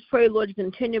 So I just pray, Lord, you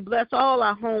continue to bless all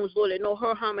our homes, Lord, that no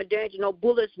hurt, harm, or danger, no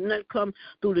bullets, none come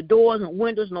through the doors and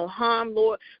windows, no harm,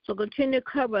 Lord. So continue to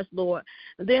cover us, Lord.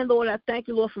 And then, Lord, I thank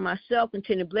you, Lord, for myself.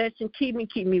 Continue to bless and keep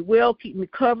me well, keep me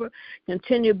covered.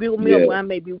 Continue to build me up where I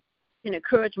may be and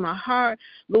encourage my heart,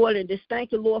 Lord. And just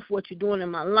thank you, Lord, for what you're doing in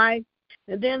my life.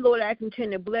 And then, Lord, I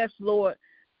continue to bless, Lord,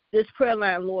 this prayer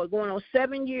line, Lord, going on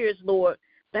 7 years, Lord.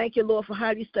 Thank you, Lord, for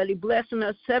how you study blessing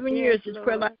us. 7 years, this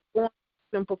prayer life going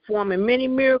and performing many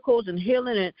miracles and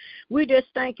healing. And we just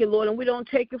thank you, Lord, and we don't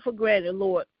take it for granted,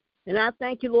 Lord. And I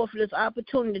thank you, Lord, for this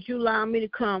opportunity that you allow me to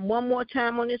come one more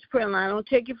time on this prayer line. I don't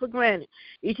take it for granted.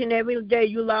 Each and every day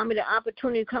you allow me the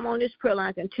opportunity to come on this prayer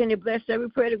line. Continue to bless every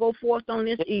prayer to go forth on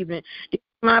this evening. This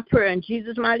is my prayer. In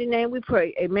Jesus' mighty name we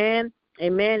pray. Amen,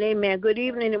 amen, amen. Good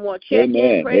evening and more.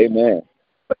 Amen, amen.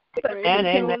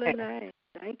 Amen.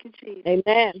 Thank you, Jesus.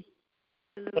 Amen.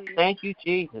 Hallelujah. Thank you,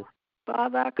 Jesus.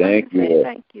 Father, I come and say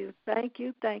thank you. Thank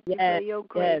you for your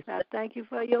grace. I thank you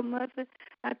for your mercy.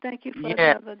 I thank you for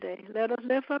another day. Let us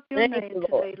lift up your name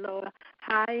today, Lord.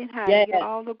 High and high. Give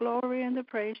all the glory and the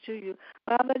praise to you.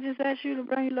 Father, I just ask you to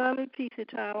bring love and peace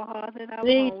into our hearts and our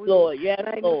homes. Lord.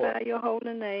 Magnify your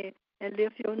holy name and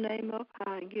lift your name up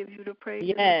high and give you the praise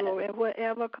and the glory. And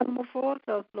whatever comes before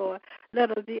us, Lord, let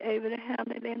us be able to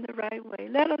handle it in the right way.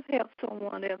 Let us help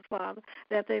someone else, Father,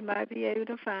 that they might be able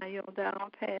to find you on down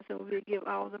path, and we give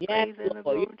all the praise and the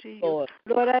glory to you.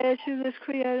 Lord, I ask you to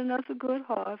create in us a good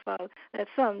heart, Father, that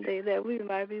someday that we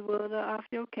might be worthy of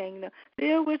your kingdom.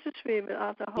 Filled with the Spirit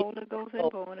of the Holy Ghost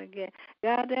and born again.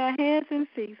 Guide their hands and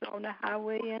feet on the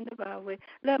highway and the byway.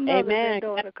 Let mother and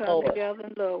daughter come together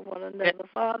and love one another.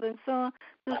 Father and Son,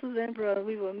 sisters and brothers,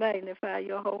 we will magnify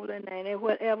your holy name. And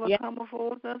whatever comes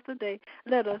before us today,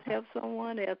 let us help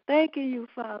someone else. Thanking you,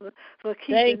 Father, for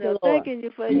keeping us. Thanking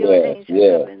you for your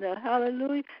angels coming us.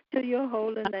 Hallelujah to your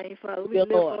holy name, Father. We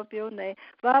lift up your name.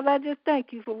 Father, I just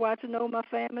thank you for watching over my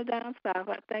family down south.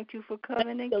 I thank you for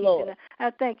coming and keeping us.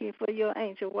 I thank you for your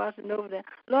angel watching over them.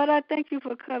 Lord, I thank you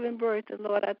for covering Bertha.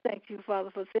 Lord, I thank you, Father,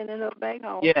 for sending her back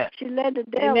home. She led the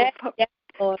devil.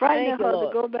 Frightening her to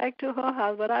go back to her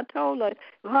house, but I told her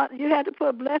you had to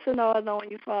put blessing on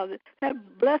you, Father. Have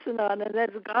blessing on, and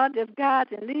let God just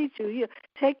guide and lead you. He'll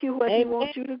take you where He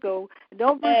wants you to go.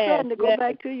 Don't be sudden to go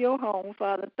back to your home,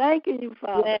 Father. Thanking you,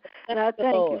 Father, and I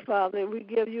thank you, Father. We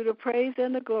give you the praise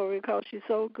and the glory because you're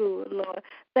so good, Lord.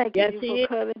 Thank you for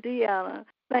covering Deanna.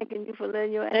 Thanking you for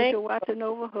letting your angel watching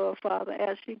over her, Father,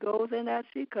 as she goes and as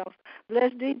she comes.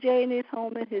 Bless DJ and his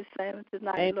home and his family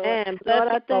tonight, Lord. Lord,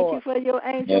 I thank you for your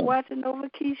angel watching over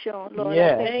Keyshawn, Lord.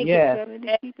 I thank you for coming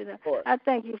and keeping her. I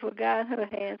thank you for guiding her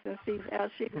hands and feet as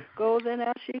she goes and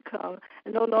as she comes.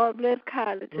 And, oh, Lord, bless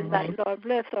Kylie tonight, Lord.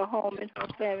 Bless her home and her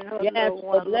family, her loved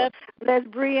one, Lord. Bless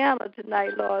Brianna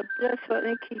tonight, Lord. Bless her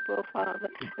and keep her, Father.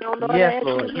 And, oh, Lord, I ask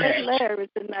you to bless Larry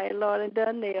tonight, Lord, and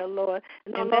Donnell, Lord.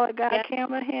 And, oh, Lord, God,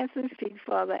 Cameron, hands and feet,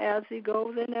 Father, as he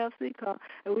goes and as he comes.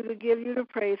 And we will give you the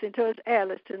praise and touch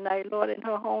Alice tonight, Lord, in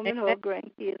her home and her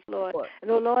grandkids, Lord.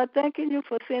 And, oh, Lord, thanking you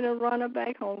for sending Runner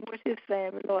back home with his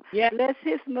family, Lord. Bless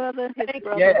his mother, his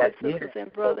brother, his sisters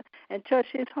and brother, and touch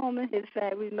his home and his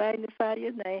family. We magnify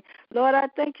your name. Lord, I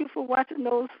thank you for watching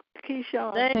those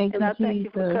Keyshawn, and I thank you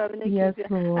for covering and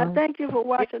keeping. I thank you for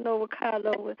watching over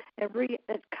Carlo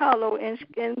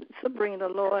and Sabrina,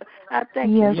 Lord. I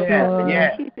thank you for covering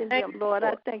and keeping them, Lord.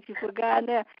 I thank you for guiding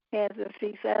their hands and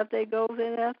feet as they go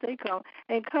and as they come.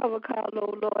 And cover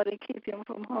Carlo, Lord, and keep him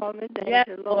from harm and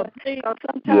danger, Lord. Because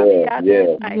sometimes he out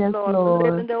there at night, Lord,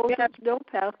 living those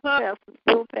pastors,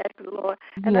 Lord.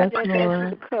 And I just ask you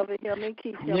to cover him and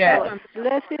keep him, Lord.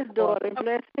 Bless his daughter,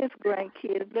 bless his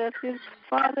grandkids, bless his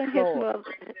father and his mother,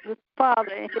 his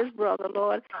father and his brother,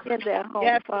 Lord, in their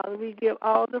home, Father. We give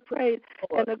all the praise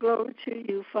and the glory to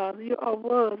you, Father. You are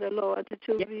worthy, Lord,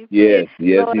 to be praised.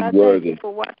 Lord, I thank you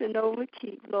for watching over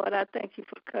Keith. Lord, I thank you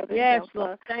for covering him,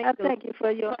 Father. I thank you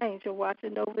for your angel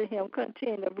watching over him.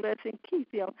 Continue to bless and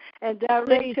keep him and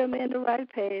direct him in the right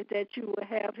path that you will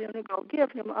have him to go.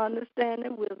 Give him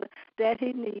understanding, wisdom that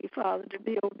he needs, Father, to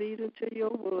be obedient to your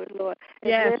word, Lord.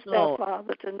 And bless that,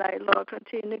 Father, tonight, Lord.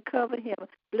 Continue to cover him.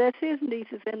 Bless his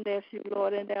nieces and nephews,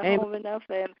 Lord, and their home and their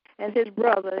family, and his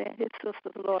brother and his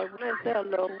sisters, Lord. Bless their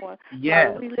loved one.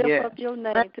 Father, we lift up your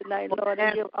name tonight, Lord,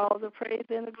 and give all the praise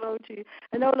and the glory to you.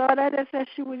 And, oh, Lord, I just ask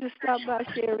you would just stop by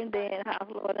Sharon Dan's house,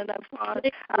 Lord, and I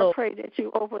pray that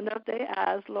you open up their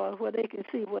eyes, Lord, where they can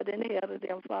see what in hell of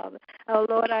them, Father. Oh,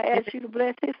 Lord, I ask you to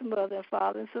bless his mother and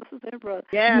father and sisters and brothers.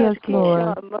 Yes,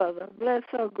 Lord. Mother. Bless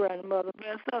her grandmother.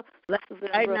 Bless her sisters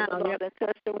and brothers, Lord, and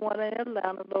touch the one in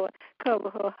Atlanta, Lord. Cover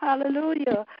her.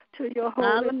 Hallelujah to your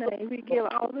holy name. We give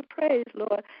all the praise,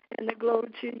 Lord, and the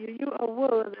glory to you. You are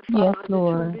worthy, Father,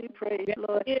 to be praised,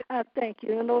 Lord. I thank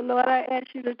you. And, oh, Lord, I ask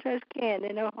you to touch Candy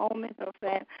in her home and her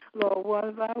family, Lord,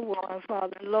 one by one,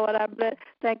 Father. Lord, I bless,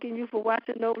 thanking you for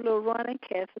watching those little running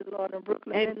cats, Lord, in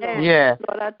Brooklyn. And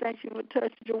Lord, I thank you for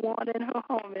touching Jawan in her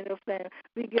home and her family.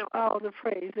 We give all the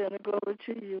praise and the glory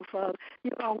to you, Father.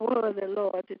 You are worthy,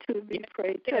 Lord, to be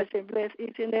praised. Touch and bless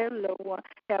each and every little one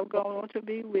have gone on to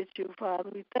be with you, Father.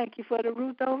 We thank you for the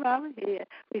roof over our head.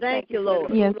 We thank you,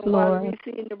 Lord. Yes, Lord. We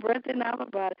see the breath in our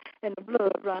body and the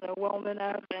blood running warm in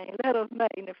our veins. Let us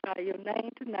magnify your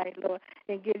name tonight, Lord,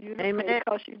 and give you the praise,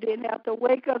 because you didn't have to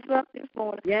wake us up this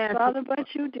morning, Father, but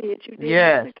you did. You did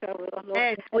have to cover us,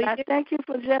 Lord. And I thank you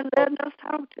for just letting us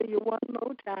talk to you one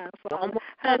more time, Father.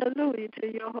 Hallelujah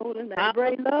to your holy name.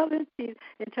 Bring love and peace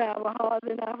into our hearts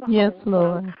and our yes, homes,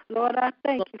 Lord. Father. Lord, I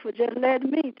thank you for just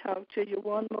letting me talk to you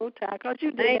one more time, because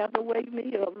you didn't have to wake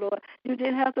me up, Lord. You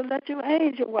didn't have to let your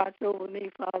angel watch over me,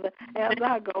 Father, as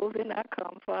I go and I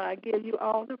come, Father. I give you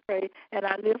all the praise, and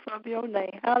I lift up your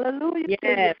name. Hallelujah to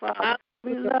you, Father.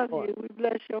 We love you. We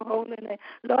bless your holy name.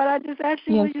 Lord, I just ask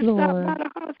you, will you stop by the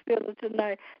hospital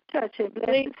tonight? Touch it. Bless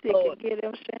the sick and get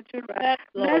them sent to right.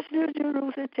 Bless your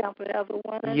Jerusalem temple as a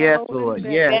one and the holy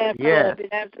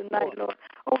tonight, Lord.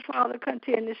 Oh, Father,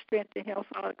 continue to strengthen him,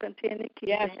 Father. Continue to keep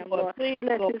him, Lord.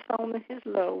 Bless his home and his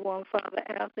loved one, Father,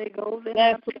 as they go and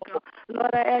as they come.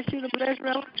 Lord, I ask you to bless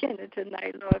Reverend Kenny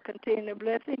tonight, Lord. Continue to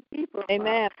bless and keep her.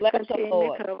 Amen. Bless continue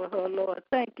to cover her, Lord.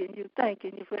 Thanking you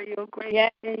for your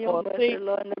grace and your mercy,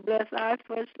 Lord. And bless our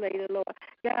first lady, Lord.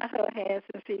 Guide her hands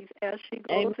and feet as she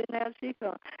goes and as she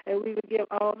comes. And we will give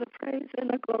all the praise and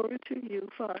the glory to you,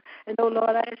 Father. And, oh, Lord,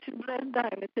 I ask you to bless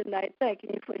Diamond tonight.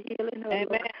 Thanking you for healing her,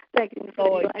 Lord. Thanking you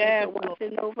for your angel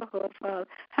watching over her, Father.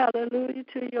 Hallelujah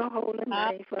to your holy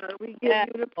name, Father. We give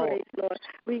you the praise, Lord.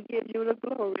 We give you the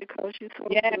glory because you're so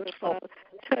good, Father.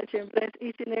 Touch and bless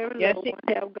each and every little one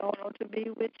have gone on to be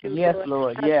with you,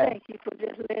 Lord. I thank you for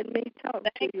just letting me talk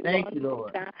to you one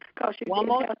more time, because you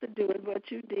didn't have to do it, but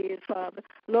you did, Father.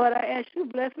 Lord, I ask you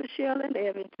to bless Michelle and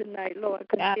Evan tonight, Lord.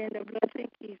 Continue to bless and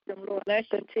keep them, Lord.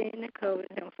 Continue to cover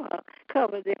them, Father.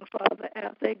 Cover them, Father,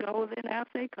 as they go and as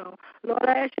they come. Lord,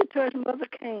 I ask you to touch Mother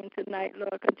Cain tonight,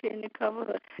 Lord. Continue to cover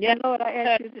her. And, Lord, I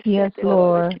ask you to strengthen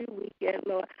her with you weekend,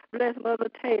 Lord. Bless Mother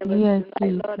Taylor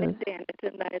tonight, Lord, and Danny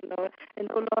tonight, Lord. And,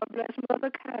 oh, Lord, bless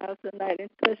Mother Kyle tonight, and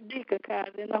touch Deacon Kyle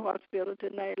in the hospital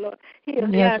tonight, Lord. Heal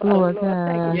him, Lord.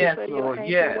 Thank you for your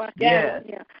angel watching over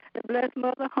him. And bless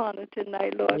Mother Hunter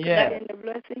tonight, Lord. Continue to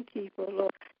bless and keep her,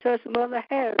 Lord. Touch Mother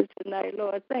Harris tonight,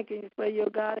 Lord. Thank you for your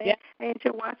God and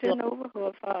angel watching over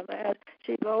her, Father, as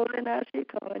she goes and as she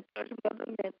comes. And touch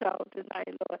Mother Mental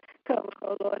tonight, Lord. Cover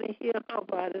her, Lord, and heal her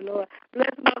body, Lord.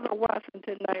 Bless Mother Watson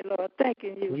tonight, Lord.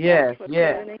 Thanking you for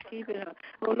covering and keeping her.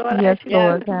 Oh, Lord, I ask you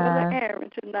to bless Mother Aaron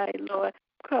tonight, Lord.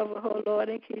 Cover her, Lord,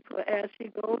 and keep her as she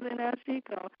goes and as she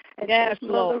comes. And touch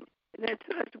Mother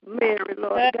touch Mary,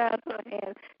 Lord, guide her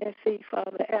hands and feet,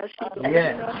 Father, as she goes and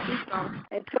as she comes.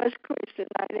 And touch Chris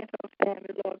tonight and her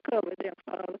family, Lord. Cover them,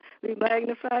 Father. We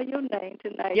magnify your name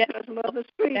tonight. Touch Mother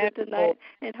Sprita tonight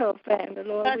and her family,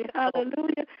 Lord. We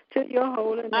hallelujah to your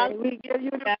holy name. We give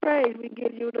you the praise. We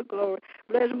give you the glory.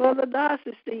 Bless Mother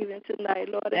Darcy Stephen tonight,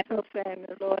 Lord, and her family,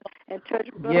 Lord. And touch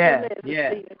Brother Leslie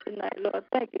Stephen tonight, Lord.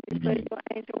 Thank you for your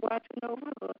angel watching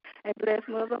over her. And bless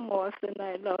Mother Morris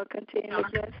tonight, Lord. Continue to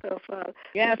bless her, Father.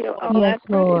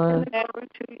 Lord.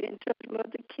 And touch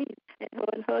Mother Keith and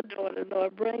her her daughter,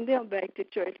 Lord. Bring them back to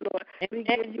church, Lord. We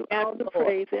give you all the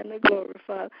praise and the glory,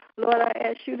 Father. Lord, I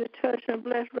ask you to touch and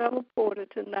bless Reverend Porter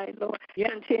tonight, Lord.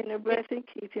 Continue to bless and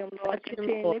keep him, Lord.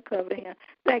 Continue to cover him.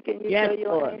 Thanking you for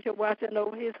your angel watching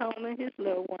over his home and his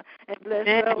loved one. And bless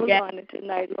Reverend Lonnie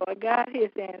tonight, Lord. Guide his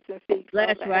hands and feet,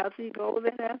 Father, as he goes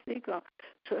and as he comes.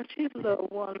 Touch his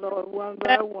loved one, Lord, one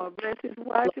by one. Bless his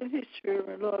wife and his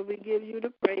children, Lord. We give you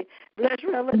the praise. Bless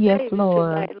Reverend David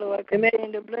tonight, Lord.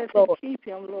 Continue to bless and keep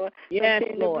him, Lord.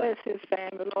 Continue to bless his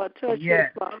family, Lord. Touch his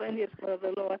father and his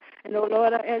mother, Lord. And, oh,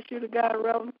 Lord, I ask you to guide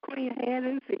Reverend Queen hands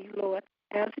and feet, Lord.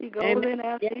 As he goes and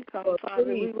as he comes, Father,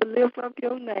 we will lift up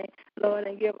your name, Lord,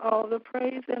 and give all the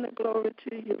praise and the glory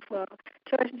to you, Father.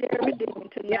 Touch Jerry Dean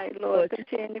tonight, Lord.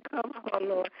 Continue to cover her,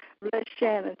 Lord. Bless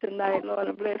Shannon tonight, Lord,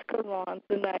 and bless Karan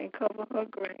tonight and cover her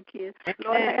grandkids.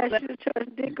 Lord, I ask you to touch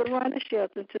Dick Karan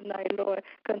Shelton tonight, Lord.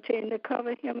 Continue to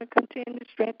cover him and continue to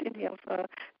strengthen him, Father.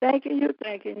 Thanking you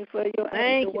for your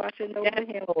angel watching over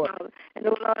him, Father. And,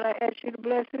 oh, Lord, I ask you to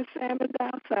bless his family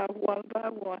down south one by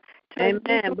one. Touch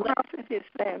Dick and his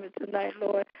family tonight,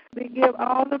 Lord. We give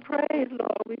all the praise,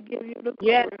 Lord. We give you the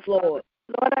glory, Lord.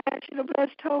 Lord, I ask you to bless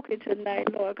Toki tonight,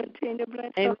 Lord. Continue to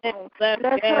bless her home.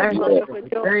 Bless her wonderful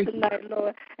Joe tonight,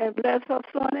 Lord. And bless her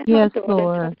son and her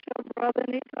daughter. And touch her brother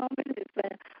and his home and his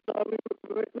family.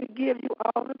 Lord, we give you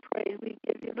all the praise. We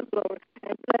give you the glory.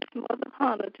 And bless Mother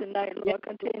Hunter tonight, Lord.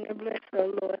 Continue to bless her,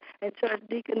 Lord. And touch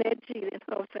Deaconette G and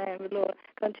her family, Lord.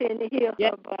 Continue to heal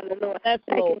her body, Lord.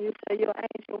 Thanking you for your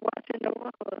angel watching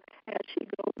over her as she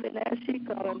goes and as she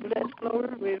comes. And bless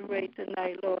Glory Ray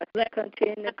tonight, Lord.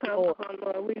 Continue to cover her,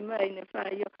 Lord. We magnify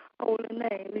your holy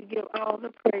name. We give all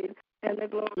the praise and the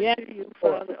glory to you,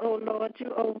 Father. Oh, Lord,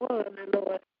 you are worthy,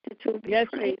 Lord, to be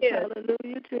praised.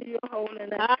 Hallelujah to your holy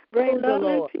name. Bring love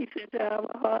and peace into our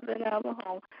heart and our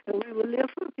home. And we will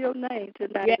lift up your name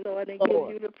tonight, Lord, and give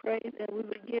you the praise, and we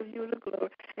will give you the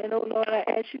glory. And, oh, Lord, I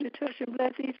ask you to touch and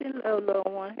bless each and every loved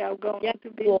one have gone to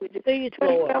be with you. Touch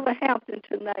Reverend Hampton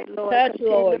tonight, Lord. Touch,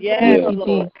 Lord.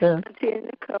 Continue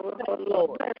to cover her,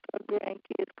 Lord. Bless her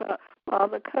grandkids,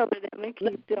 Father, cover them and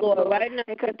keep them, Lord.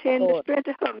 And continue to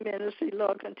strengthen her ministry,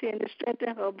 Lord. Continue to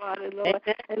strengthen her body, Lord.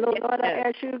 And, Lord, I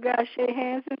ask you, God, shake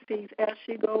hands and feet as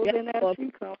she goes and as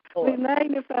she comes. We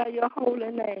magnify your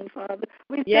holy name, Father.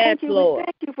 We thank you. We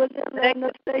thank you for just letting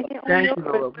us stay here on your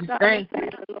earth. Thank you,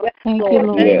 Lord.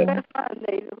 Bless our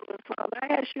neighborhood, Father. I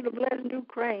ask you to bless New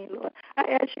Crane, Lord.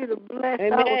 I ask you to bless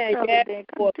our president.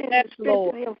 Continue to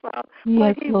strengthen him, Father.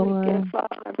 Yes, Lord.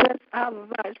 Father. Bless our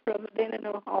vice president in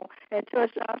her home and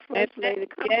touch our first lady.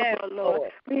 Cover her, Lord.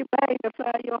 We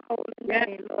magnify your holy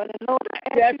name, Lord. And, Lord,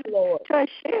 I ask you to touch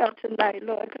Cheryl tonight,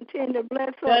 Lord. Continue to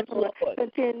bless her, Lord.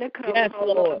 Continue to cover her,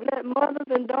 Lord. Let mothers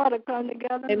and daughters come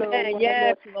together, Lord.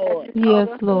 Yes,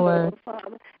 Lord.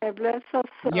 Father. And bless her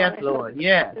son. Yes, Lord.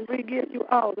 Yes. And we give you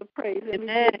all the praise. And we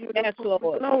give you the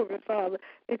glory, Father,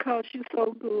 because you're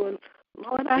so good.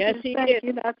 Lord, I just thank you,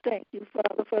 and I thank you,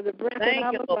 Father, for the breath in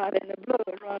our body and the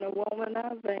blood running warm in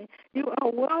our veins. You are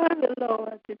worthy,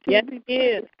 Lord, to be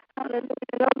praised. Hallelujah.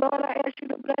 Lord, I ask you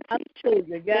to bless each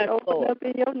children and open up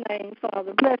in your name,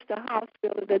 Father. Bless the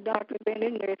hospital, the doctors and the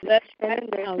nurses, and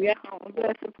the nursing home.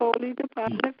 Bless the police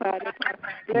department, fire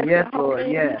department. Bless the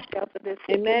homeless shelter that's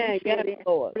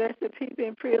Bless the people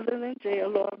in prison and jail,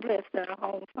 Lord. Bless their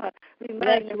home, Father. We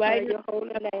magnify your holy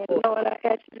name. Lord, I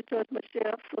ask you to touch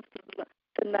Michelle's sister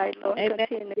tonight, Lord.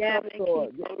 Continue to cover and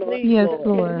keep her, Lord. Yes,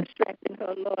 Lord. Strengthen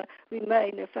her, Lord. We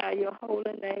magnify your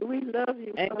holy name. We love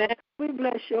you, Father. We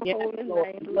bless your holy name,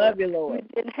 Lord. Love you, Lord.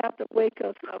 We didn't have to wake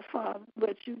us up, Father,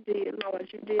 but you did, Lord.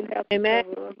 You didn't have to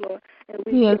cover us, Lord. And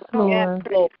we give all the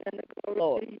praise and the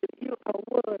glory to you. You are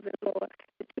worthy, Lord.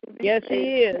 Yes,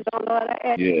 he is. So, Lord, I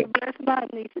ask you to bless my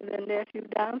nieces and nephews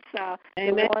down south.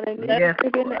 Amen. The one in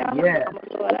Mississippi and Alabama,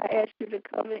 Lord. I ask you to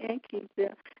cover and keep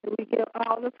them. And we give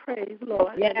all the praise,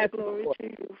 Lord, and the glory to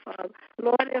you, Father.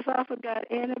 Lord, if I forgot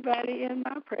anybody in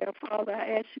my prayer, Father,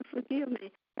 I ask you to forgive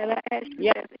me. And I ask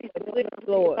you that each one of us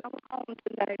leave our home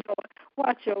tonight, Lord.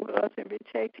 Watch over us and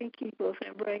protect and keep us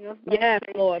and bring us back. Yes,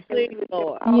 Lord. Please,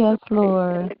 Lord. Yes,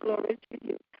 Lord. And the glory to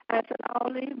you. I said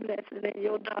all these blessings in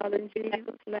your darling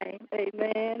Jesus' name.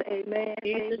 Amen, amen,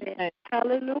 amen.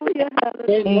 Hallelujah,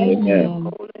 hallelujah.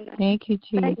 Amen. Thank you,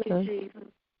 Jesus. Thank you, Jesus.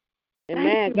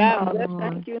 Amen. God bless.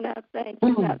 Thank you, now thank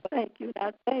you, now thank you,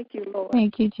 now thank you, Lord.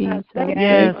 Thank you, Jesus.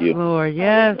 Yes, Lord.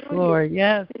 Yes, Lord.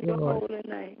 Yes, Lord.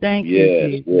 Thank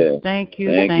you, Jesus. Thank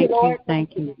you, thank you,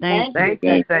 thank you, thank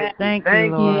you, thank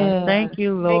you, Lord. Thank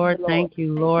you, Lord. Thank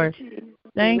you, Lord.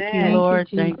 Thank you, Lord.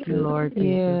 Thank you, Lord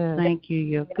Jesus. Thank you.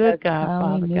 You're good, God,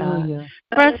 Father God.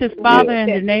 Precious Father, in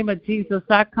the name of Jesus,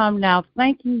 I come now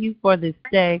thanking you for this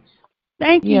day.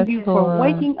 Thanking you for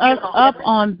waking us up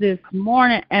on this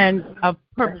morning and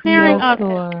preparing us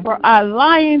for our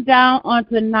lying down on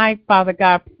tonight, Father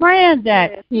God. Praying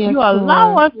that you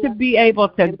allow us to be able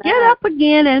to get up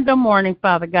again in the morning,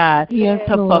 Father God,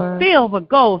 to fulfill the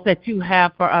goals that you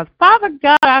have for us. Father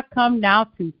God, I come now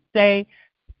to say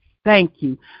thank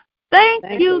you. Thank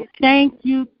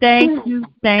you.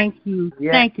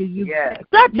 You're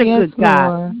such a good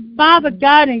God. Father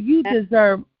God, and you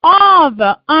deserve all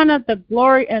the honor, the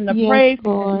glory, and the praise.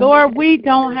 Lord, we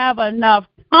don't have enough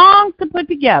tongues to put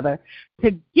together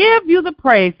to give you the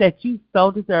praise that you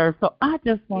so deserve. So I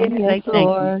just want to say thank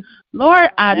you. Lord,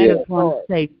 I just want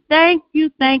to say thank you.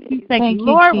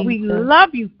 Lord, we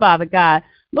love you, Father God.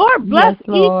 Lord, bless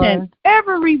each and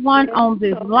every one on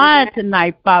this line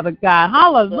tonight, Father God.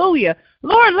 Hallelujah.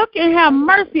 Lord, look and have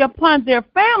mercy upon their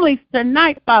families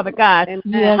tonight, Father God.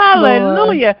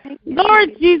 Hallelujah.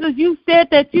 Lord Jesus, you said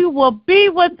that you will be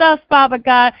with us, Father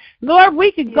God. Lord,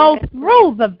 we can go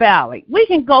through the valley. We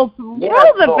can go through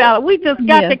the valley. We just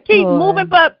got to keep moving,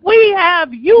 but we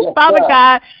have you, Father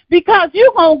God, because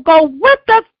you're going to go with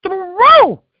us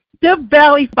through the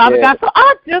valley, Father God. So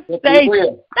I just say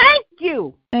thank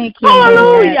you.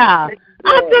 Hallelujah.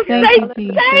 I just say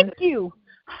thank you.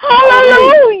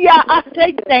 Hallelujah. I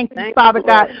say thank you, Father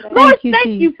God. Lord,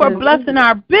 thank you for blessing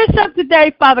our bishop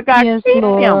today, Father God. Keep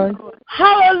him.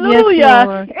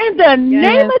 Hallelujah. In the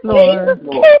name of Jesus,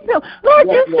 keep him. Lord,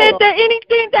 you said that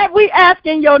anything that we ask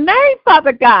in your name,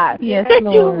 Father God, that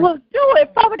you will do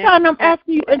it, Father God. And I'm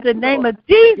asking you in the name of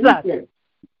Jesus.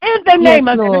 In the name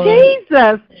of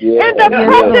Jesus, in the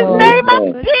precious name of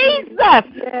Jesus,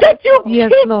 that you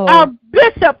keep our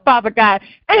bishop, Father God,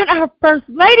 and our first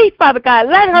lady, Father God.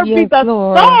 Let her be the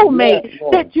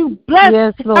soulmate that you bless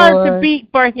her to be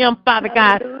for him, Father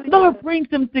God. Lord, bring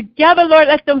them together, Lord.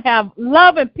 Let them have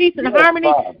love and peace and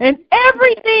harmony and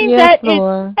everything that is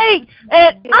faith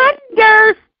and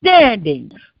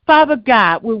understanding, Father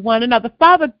God, with one another.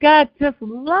 Father God, just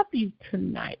love you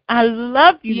tonight. I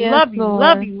love you, love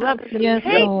you.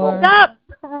 Can't stop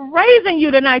praising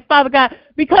you tonight, Father God,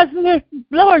 because,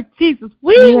 Lord Jesus,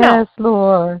 we know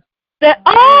that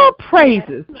all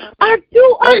praises are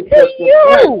due unto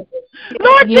you.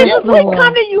 Lord Jesus, we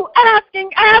come to you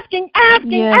asking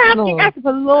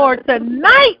for, Lord,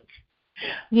 tonight.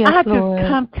 I just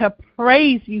come to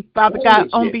praise you, Father God,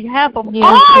 on behalf of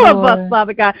all of us,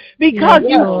 Father God, because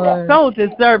you so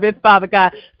deserve it, Father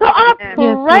God. So I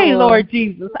pray, Lord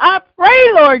Jesus. I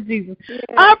pray, Lord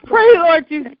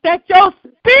Jesus, that your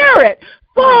spirit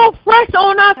fall fresh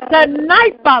on us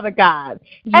tonight, Father God,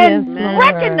 and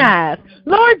recognize,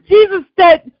 Lord Jesus,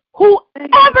 that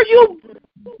whoever you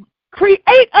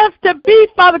create us to be,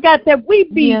 Father God, that we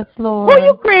be who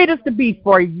you create us to be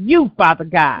for you, Father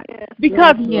God.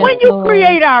 Because when you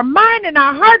create our mind and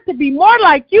our heart to be more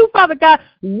like you, Father God,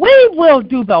 we will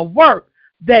do the work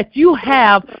that you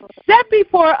have set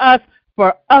before us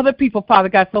for other people, Father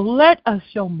God. So let us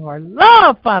show more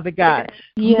love, Father God,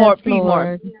 be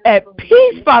more at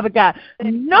peace, Father God,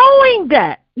 knowing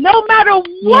that no matter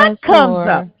what comes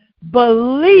up,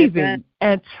 believing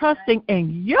and trusting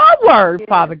in your word,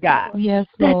 Father God,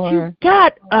 that you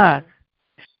got us.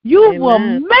 You will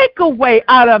make a way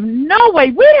out of no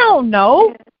way. We don't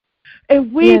know.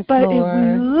 If we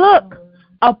look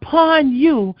upon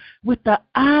you with the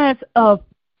eyes of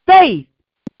faith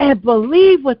and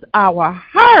believe with our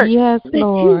heart that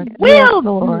you will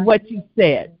do what you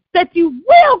said, that you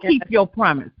will keep your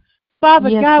promise,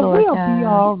 Father God, we'll be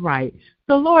all right.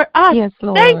 So, Lord, I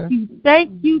thank you, Jesus.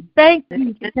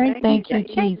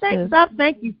 I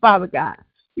thank you, Father God,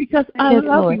 because I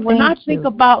love you. When I think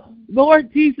about,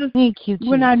 Lord Jesus,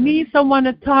 when I need someone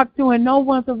to talk to and no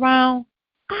one's around,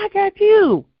 I got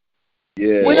you.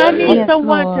 When I need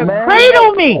someone to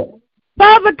cradle me,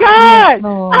 Father God,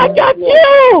 I got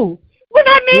you. When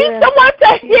I need someone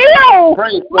to heal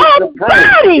my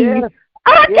body,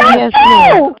 I got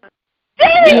you.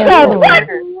 Jesus, what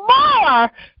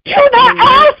more can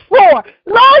I ask for?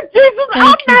 Lord Jesus,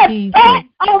 I'm not back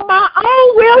on my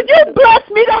own will. You bless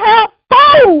me to have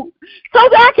food so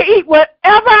that I can eat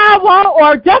whatever I want,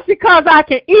 or just because I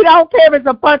can eat, I don't care if it's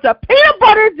a bunch of peanut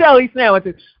butter and jelly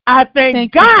sandwiches. I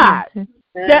thank God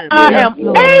that I am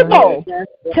able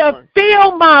to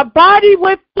fill my body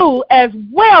with food as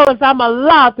well as I'm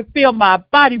allowed to fill my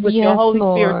body with your Holy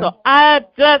Spirit. So I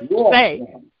just say,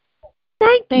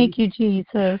 thank you,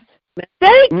 Jesus.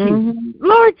 Thank you,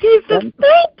 Lord Jesus.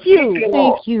 Thank you.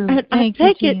 Thank you. And I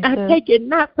take it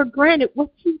not for granted what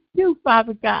you do,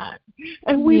 Father God.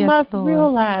 And we must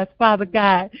realize, Father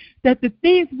God, that the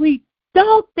things we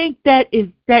don't think that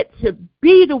should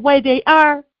be the way they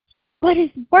are, but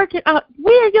it's working out.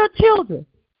 We are your children.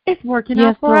 It's working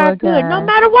out for our good, no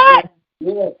matter what.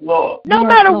 Yes, Lord. No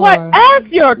matter what, as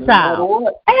your child,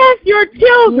 as your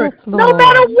children, no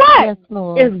matter what,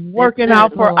 is working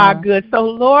out for our good. So,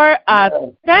 Lord, I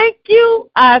thank you.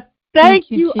 I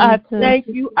thank you. I thank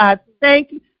you. I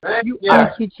thank you. You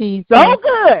are so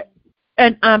good.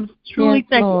 And I'm truly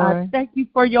thankful. I thank you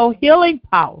for your healing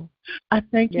power. I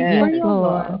thank you for your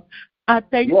love. I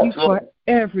thank you for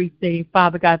everything,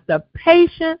 Father God, the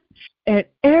patience and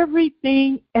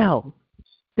everything else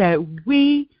that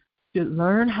we should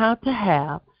learn how to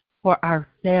have for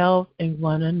ourselves and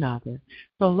one another.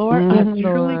 So, Lord, I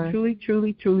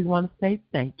truly want to say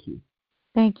thank you.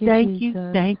 Thank you,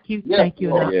 thank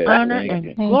you. And I honor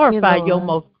and glorify your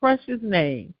most precious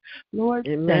name. Lord,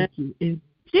 thank you. In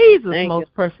Jesus'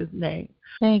 most precious name.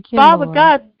 Thank you, Father Lord.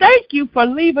 God, thank you for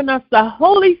leaving us the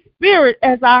Holy Spirit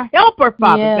as our helper,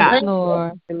 Father God.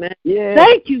 Lord.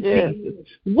 Thank you, Jesus.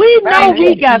 We know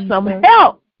we got some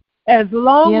help as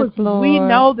long as we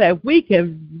know that we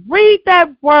can read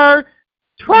that word,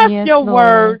 trust your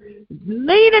word,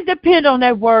 lean and depend on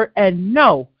that word, and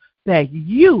know that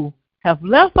you have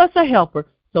left us a helper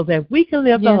so that we can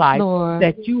live the life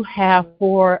that you have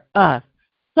for us.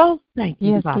 So thank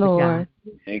you, Father God.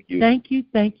 Thank you.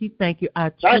 Thank you. I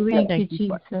truly thank you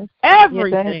for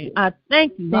everything. I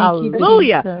thank you.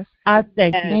 Hallelujah. I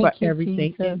thank you for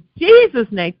everything. In Jesus'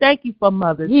 name, thank you for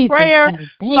Mother's prayer.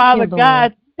 Father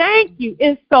God, thank you.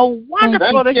 It's so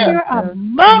wonderful to hear a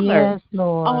mother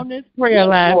on this prayer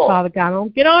line, Father God. I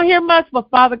don't get on here much, but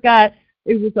Father God,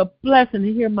 it was a blessing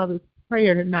to hear Mother's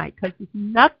prayer tonight because it's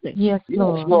nothing.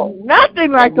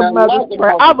 Nothing like a mother's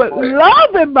prayer. I would love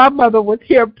if my mother was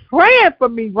here praying for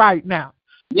me right now.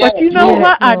 But you know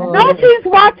what? I know she's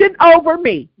watching over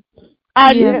me.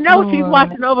 I know she's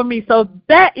watching over me, so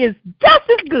that is just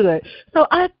as good. So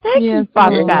I thank you,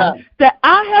 Father God, that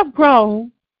I have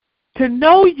grown to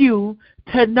know you,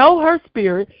 to know her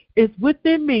spirit is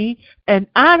within me, and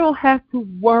I don't have to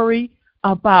worry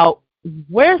about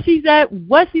where she's at,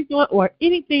 what she's doing, or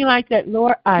anything like that.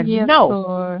 Lord, I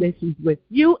know that she's with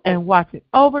you and watching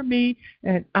over me,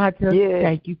 and I just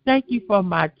thank you. Thank you for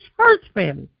my church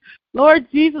family. Lord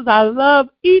Jesus, I love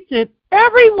each and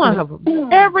every one of them,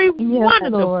 every one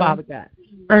of them, Father God.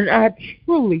 And I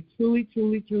truly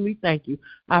thank you.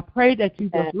 I pray that you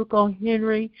just look on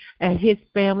Henry and his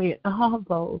family and all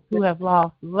those who have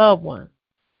lost loved ones.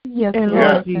 And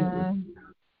Lord Jesus,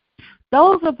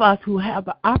 those of us who have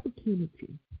the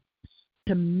opportunity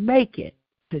to make it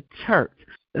to church,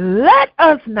 let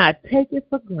us not take it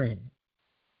for granted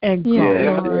and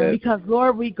go. Because,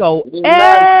 Lord, we go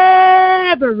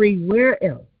everywhere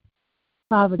else,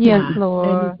 Father God.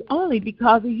 And it's only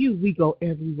because of you we go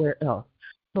everywhere else.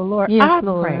 So, Lord, I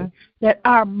pray that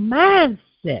our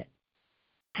mindset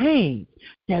change,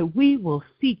 that we will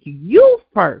seek you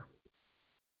first.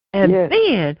 And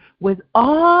then, with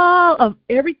all of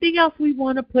everything else we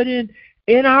want to put in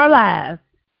our lives,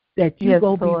 that you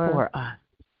go before us.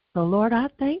 So, Lord, I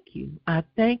thank you. I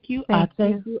thank you, and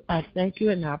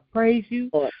I praise you.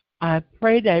 I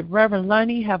pray that Reverend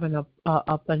Lunny having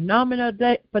a phenomenal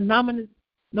day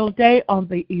on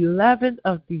the 11th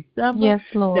of December.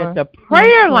 That the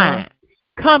prayer line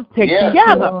come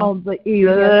together on the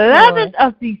 11th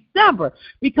of December.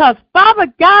 Because, Father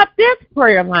God, this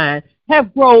prayer line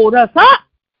have rolled us up.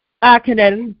 I can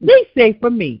at least say for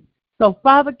me. So,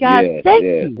 Father God, thank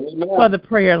you for the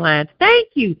prayer line. Thank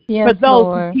you for those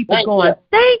who keep it going.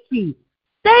 Thank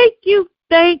you.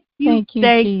 Thank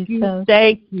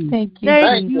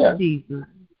you, Jesus.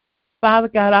 Father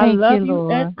God, I love you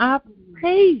and I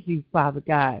praise you, Father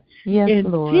God. In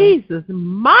Jesus'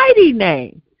 mighty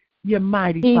name, your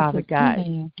mighty Father God.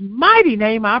 Mighty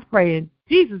name I pray. In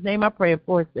Jesus' name I pray and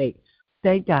forsake.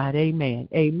 Thank God. Amen.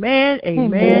 Amen.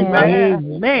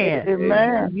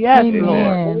 Yes,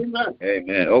 Lord.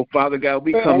 Amen. Oh, Father God,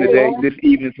 we come today, this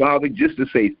evening, Father, just to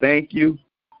say thank you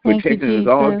for taking us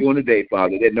all during the day,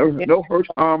 Father. That no hurt,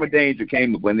 harm, or danger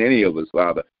came upon any of us,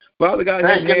 Father. Father God,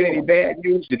 haven't had any bad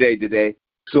news today.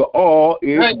 So all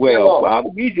is well, Father.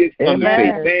 We just come to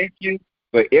say thank you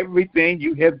for everything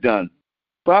you have done.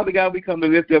 Father God, we come to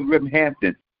lift up Reverend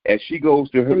Hampton as she goes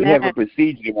to have a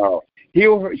procedure tomorrow.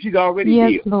 Heal her. She's already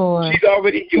healed. Lord. She's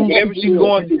already healed. Whatever she's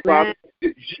going through, Father,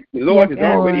 the Lord has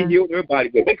already healed her body,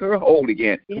 but make her whole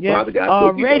again. Father God,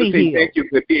 already healed. Thank you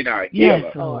for being our healer.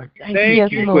 Yes, Lord.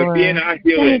 Thank you for being our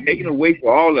healer and making a way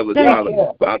for all of us,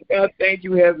 Father. Father God, thank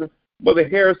you, Mother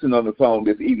Harrison on the phone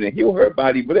this evening. Heal her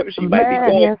body, whatever she might be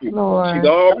going through. She's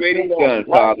already done,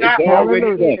 Father. It's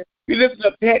already done. We lift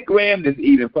up Pat Graham this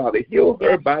evening, Father. Heal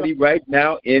her body right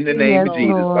now in the name of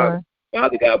Jesus, Father.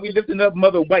 Father God, we lifting up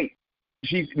Mother White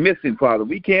she's missing, Father.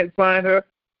 We can't find her.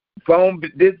 Phone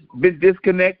been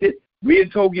disconnected. We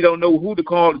ain't told you don't know who to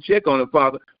call to check on her,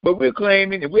 Father. But we're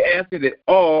claiming and we're asking that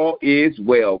all is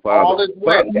well, Father. All is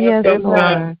well. Father God,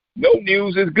 sometimes no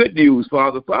news is good news,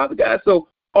 Father. Father God, so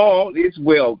all is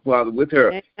well, Father, with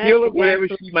her. Heal her whatever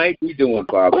she might be doing,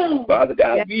 Father. Father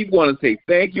God, we want to say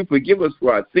thank you. Forgive us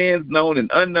for our sins, known and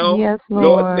unknown. Yes,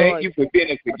 Lord. Thank you for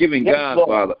being a forgiving God,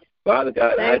 Father. Father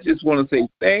God, I just want to say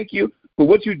thank you for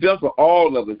what you've done for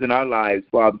all of us in our lives,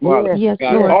 Father. Father yes,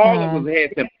 God, Lord all God. of us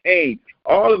had some pain.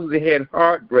 All of us had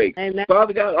heartbreak. Amen.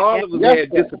 Father God, all of us had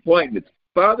disappointments.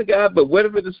 Father God, but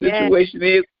whatever the situation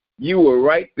is, you were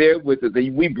right there with us.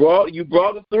 You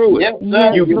brought us through it.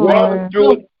 Yes, You Lord. brought us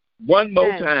through it one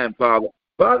more time, Father.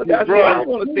 Father God, I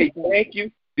want to say thank you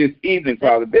this evening,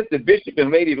 Father. This is Bishop and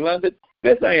Lady London.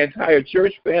 This is our entire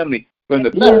church family from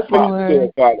the first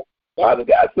store, Father. Father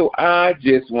God, so I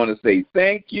just want to say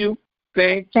thank you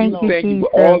for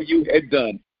all you have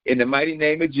done. In the mighty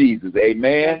name of Jesus,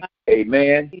 amen,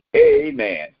 amen,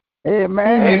 amen.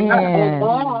 Amen.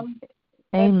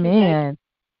 Amen.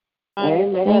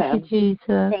 Thank you,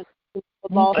 Jesus.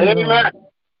 Amen.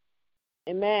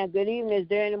 Amen. Good evening. Is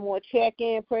there any more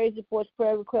check-in, praise reports,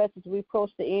 prayer requests as we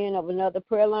approach the end of another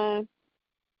prayer line?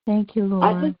 Thank you, Lord.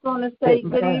 I just want to say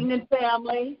good evening,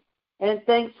 family, and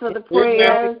thanks for the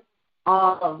prayers. Just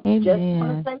want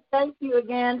to say thank you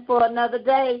again for another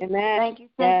day. Amen. Thank you,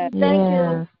 thank you.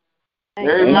 Amen.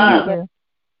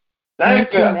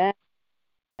 Thank you.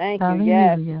 Thank you.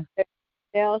 Yes.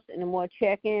 Else, any more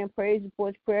check-in, praise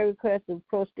reports, prayer requests as we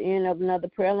approach the end of another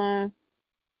prayer line?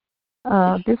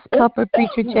 This couple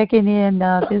preacher checking in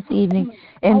this evening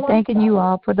and thanking you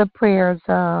all for the prayers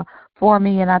for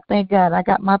me. And I thank God I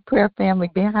got my prayer family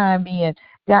behind me, and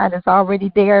God is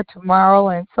already there tomorrow.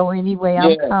 And so anyway,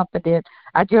 I'm confident.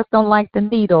 I just don't like the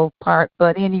needle part.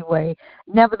 But anyway,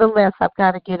 nevertheless, I've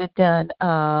got to get it done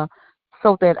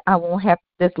so that I won't have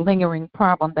this lingering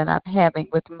problem that I'm having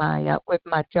with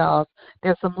my jaws.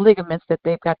 There's some ligaments that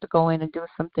they've got to go in and do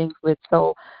some things with.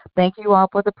 So thank you all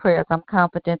for the prayers. I'm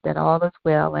confident that all is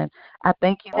well. And I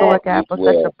thank you, Lord God, for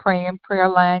such a praying prayer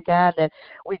line, God, that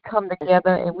we come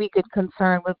together and we get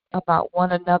concerned about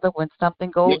one another when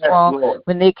something goes wrong. Lord.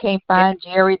 When they can't find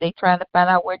Jerry, they trying to find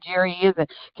out where Jerry is, and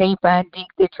can't find Deke,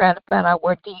 they're trying to find out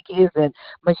where Deke is, and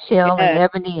Michelle and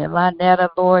Ebony and Lynetta,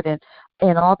 Lord, and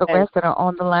all the rest that are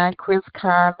on the line, Chris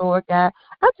Carr, Lord God.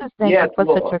 I just thank you for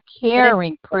such a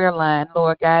caring prayer line,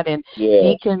 Lord God, and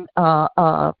Deacon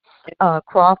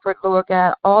Crawford, Lord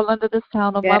God, all under the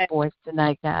sound of my voice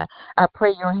tonight, God. I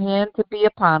pray your hand to be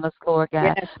upon us, Lord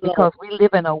God, because we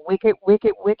live in a wicked,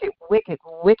 wicked, wicked, wicked,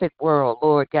 wicked world,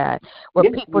 Lord God,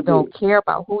 where people don't care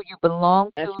about who you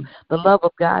belong to. The love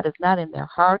of God is not in their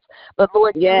hearts. But,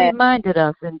 Lord, you reminded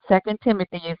us in 2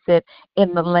 Timothy, you said,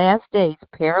 in the last days,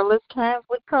 perilous times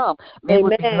would come. Men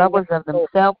would be lovers of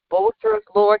themselves, boasters,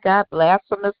 Lord God,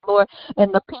 blasphemous, Lord,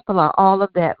 and the people are all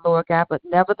of that, Lord God. But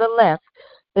nevertheless,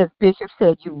 as Bishop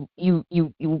said, you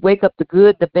wake up the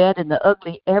good, the bad, and the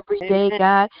ugly every day,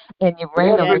 God, and you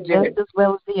reign over just as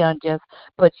well as the unjust.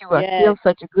 But you are still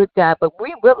such a good God. But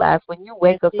we realize when you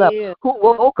wake us up, who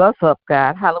woke us up,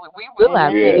 God? Hallelujah. We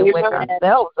realize we didn't wake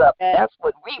ourselves up. That's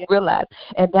what we realize,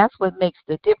 and that's what makes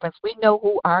the difference. We know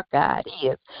who our God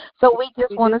is. So we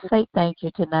just want to say thank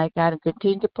you tonight, God, and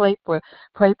continue to pray for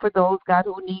those, God,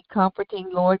 who need comforting,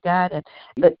 Lord God. And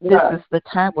this is the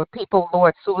time where people,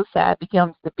 Lord, suicide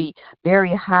becomes to be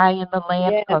very high in the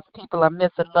land because people are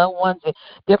missing loved ones and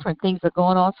different things are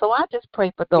going on. So I just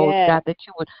pray for those, God, that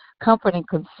you would comfort and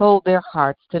console their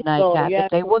hearts tonight, God,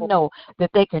 that they will know that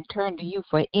they can turn to you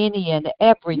for any and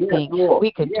everything.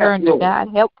 We can turn to God,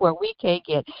 help where we can't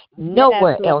get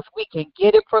nowhere else. We can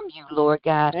get it from you, Lord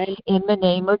God, in the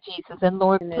name of Jesus. And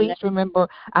Lord, please remember,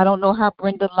 I don't know how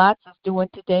Brenda Lotz is doing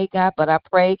today, God, but I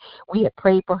pray, we had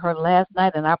prayed for her last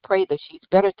night, and I pray that she's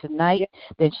better tonight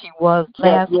than she was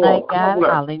last night, God.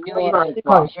 Hallelujah.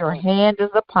 Because your hand is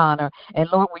upon her. And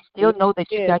Lord, we still know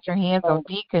that you got your hands on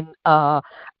Deacon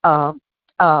Kyle's,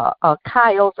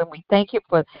 and we thank you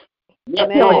for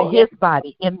healing his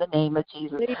body in the name of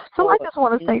Jesus. So I just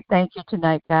want to say thank you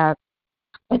tonight, God,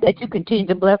 and that you continue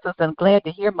to bless us. I'm glad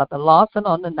to hear Mother Lawson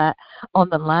on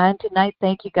the line tonight.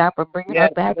 Thank you, God, for bringing her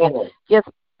back and just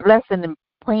blessing and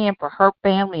praying for her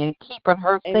family and keeping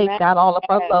her safe, God, all of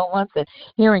her loved ones, and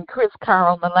hearing Chris Carr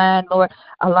on the line, Lord.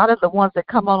 A lot of the ones that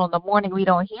come on the morning, we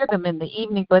don't hear them in the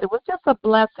evening, but it was just a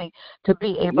blessing to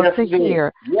be able to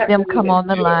hear them come on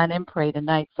the line and pray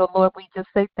tonight. So, Lord, we just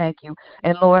say thank you.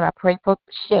 And, Lord, I pray for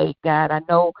Shay, God. I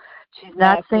know She's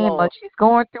not saying much. She's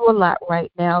going through a lot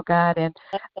right now, God. And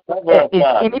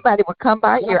if anybody would come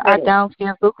by here, our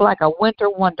downstairs look like a winter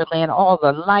wonderland. All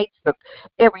the lights,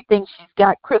 everything she's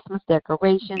got, Christmas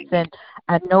decorations. And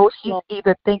I know she's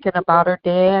either thinking about her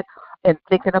dad and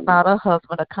thinking about her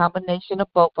husband, a combination of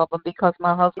both of them, because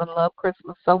my husband loved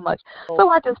Christmas so much. So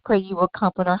I just pray you will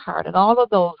comfort her heart. And all of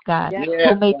those, God,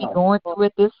 who may be going through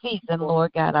it this season,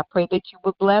 Lord God, I pray that you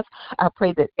will bless. I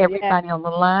pray that everybody on the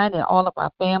line and all of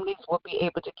our families will be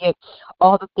able to get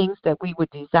all the things that we would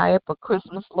desire for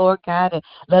Christmas, Lord God. And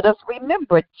let us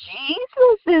remember,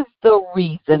 Jesus is the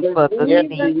reason for the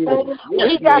season.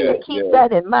 We got to keep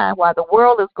that in mind while the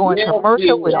world is going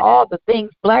commercial with all the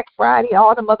things, Black Friday,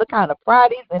 all them other kind of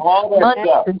Fridays and Mondays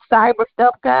and cyber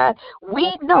stuff, God.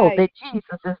 We know that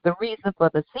Jesus is the reason for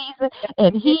the season,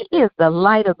 and he is the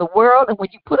light of the world. And when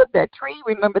you put up that tree,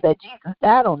 remember that Jesus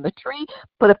died on the tree.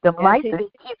 Put up them lights, and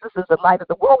Jesus is the light of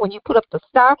the world. When you put up the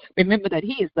star, remember that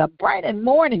he is the bright and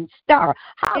morning star.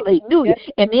 Hallelujah.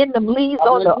 And in them leaves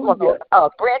on the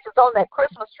branches on that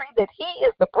Christmas tree, that he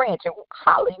is the branch. And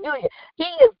hallelujah. He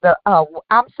is the,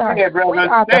 we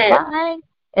are the vine.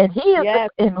 And he is,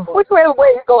 in whichever way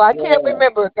you go, I can't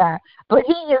remember, God, but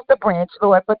he is the branch,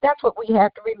 Lord. But that's what we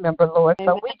have to remember, Lord.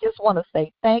 So we just want to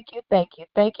say thank you, thank you,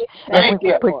 thank you. And when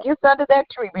we put gifts under that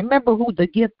tree, remember who the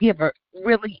gift giver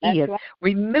really is.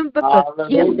 Remember the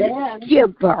gift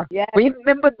giver.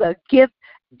 Remember the gift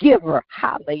giver.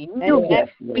 Hallelujah.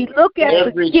 We look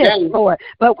at the gift, Lord,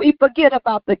 but we forget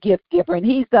about the gift giver, and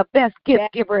he's the best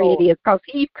gift giver it is, because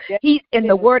he's in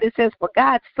the word. It says, for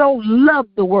God so loved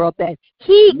the world that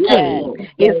he gave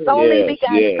his only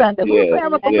begotten son, that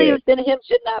whoever believes in him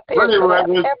should not perish but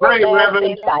have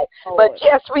everlasting life. But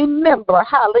just remember,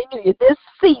 hallelujah, this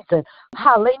season,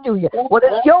 hallelujah, what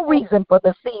is your reason for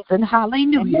the season?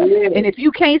 Hallelujah. And if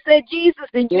you can't say Jesus,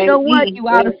 then you know what? You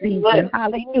out of season.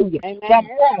 Hallelujah.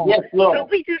 Yes, Lord. So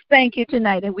we just thank you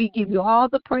tonight, and we give you all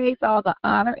the praise, all the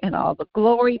honor, and all the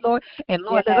glory, Lord. And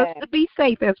Lord, let us to be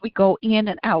safe as we go in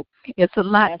and out. It's a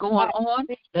lot going on.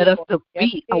 Let us to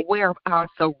be aware of our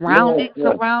surroundings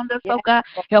around us, oh God.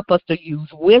 Help us to use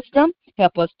wisdom.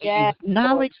 Help us to use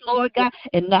knowledge, Lord God,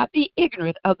 and not be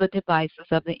ignorant of the devices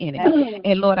of the enemy.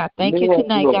 And Lord, I thank you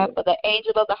tonight, God, for the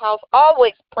angel of the house,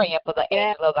 always praying for the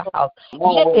angel of the house,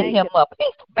 lifting him up,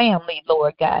 his family,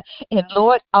 Lord God. And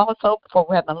Lord, also for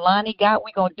Reverend Lonnie, God,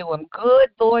 we're going to do him good,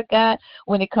 Lord God,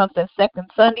 when it comes to Second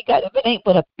Sunday, God. If it ain't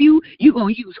but a few, you're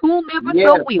going to use whomever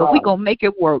will. We're going to make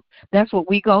it work. That's what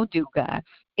we're going to do, God.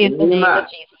 In the name of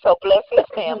Jesus. So bless his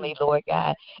family, Lord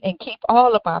God, and keep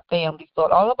all of our families,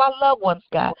 Lord, all of our loved ones,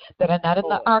 God, that are not in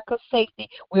the ark of safety.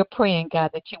 We're praying,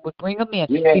 God, that you would bring them in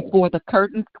before the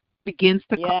curtain begins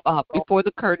to come up, before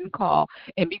the curtain call,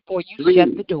 and before you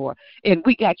shut the door. And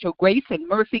we got your grace and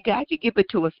mercy, God. You give it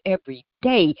to us every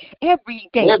day,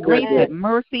 grace and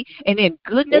mercy, and then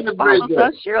goodness follows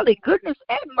us. Surely goodness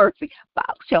and mercy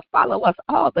shall follow us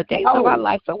all the days of our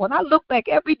life. So when I look back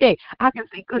every day, I can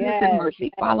see goodness and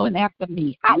mercy following after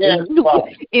me.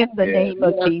 Hallelujah. In the name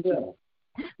of Jesus.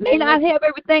 May not have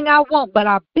everything I want, but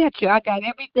I bet you I got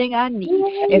everything I need.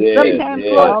 And sometimes,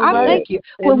 Lord, I thank you.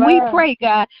 When we pray,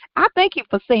 God, I thank you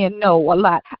for saying no a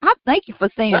lot. I thank you for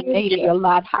saying maybe a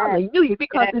lot. Hallelujah.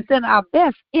 Because it's in our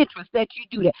best interest that you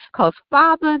do that. Because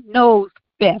Father knows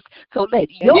best. So let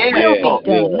your will be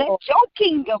done. Let your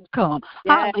kingdom come.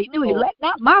 Hallelujah. Let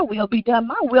not my will be done.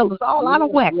 My will is all out of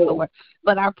whack, Lord.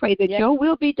 But I pray that your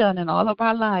will be done in all of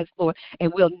our lives, Lord,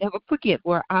 and we'll never forget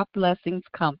where our blessings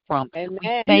come from.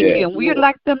 We thank you. And we're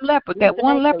like them leopard, that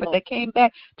one leopard that came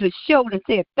back to show and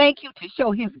said thank you, to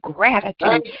show his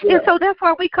gratitude. And so that's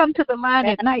why we come to the line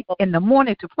at night, in the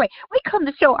morning to pray. We come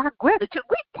to show our gratitude.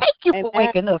 We thank you for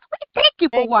waking us. We thank you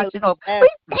for watching over. We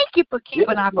thank you for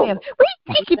keeping our family. We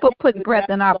thank you for putting breath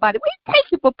in our body. We thank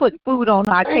you for putting food on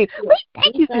our table. We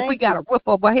thank you that we got a roof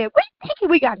over our head. We thank you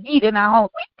we got heat in our home.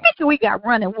 We thank you we got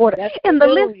running water. And the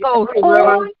list goes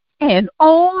on and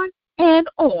on and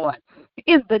on.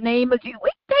 In the name of Jesus,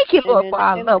 we thank you, Lord, for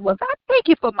our loved ones. I thank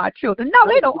you for my children. No,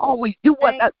 they don't always do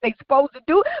what they're supposed to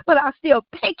do, but I still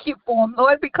thank you for them,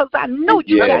 Lord, because I know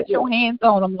you got your hands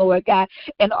on them, Lord God.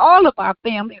 And all of our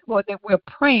families, Lord, that we're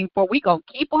praying for, we're going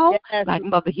to keep on, like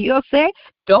Mother Hill said,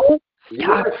 don't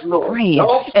stop praying.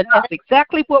 And that's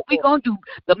exactly what we're going to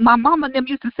do. My mama and them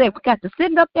used to say, we got to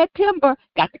send up that timber.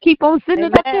 Got to keep on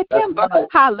sending up that timber.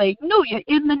 Hallelujah.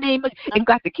 In the name of, and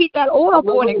got to keep that oil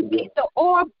burning. Keep the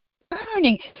oil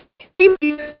burning.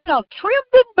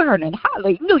 trimmed and burning.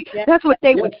 Hallelujah. Yes. That's what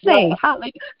they would say.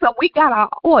 Hallelujah. So we got our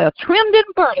oil trimmed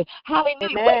and burning.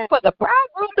 Hallelujah. Wait for the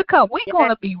bridegroom to come. We're going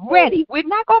to be ready. We're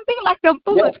not going to be like them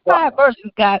foolish 5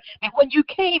 versions, God. And when you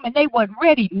came and they weren't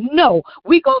ready, no,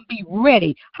 we're going to be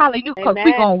ready. Hallelujah. Because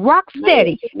we're going to rock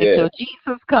steady until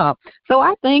Jesus comes. So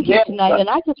I thank you tonight. And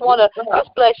I just want to just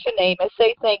bless your name and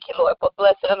say thank you, Lord, for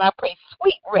blessing. And I pray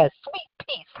sweet rest, sweet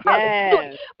peace.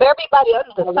 Hallelujah. For everybody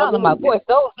under the sound of my voice,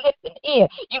 those listening in,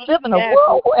 you live in a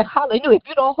world where, hallelujah, if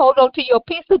you don't hold on to your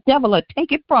peace, the devil will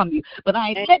take it from you. But I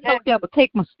ain't let no devil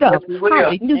take my stuff.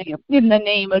 Hallelujah. In the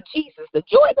name of Jesus. The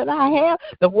joy that I have,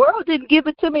 the world didn't give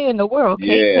it to me, and the world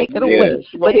can't take it away.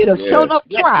 But it'll show up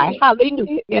try.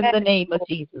 Hallelujah. In the name of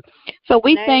Jesus. So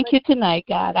we thank you tonight,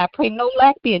 God. I pray no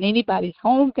lack be in anybody's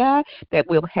home, God, that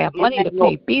we'll have money to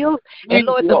pay bills. And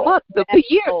Lord, the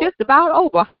year is just about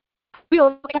over.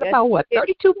 We'll got about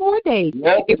 32 more days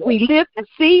if we live to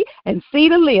see and see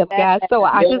to live, God. So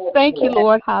I just thank you,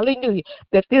 Lord, hallelujah,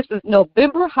 that this is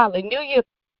November, hallelujah.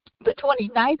 The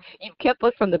 29th, you've kept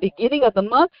us from the beginning of the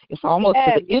month. It's almost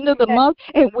to the end of the month,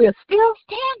 and we're still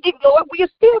standing, Lord. We're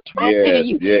still trusting in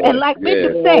you. And like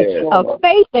Bishop said, a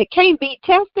faith that can't be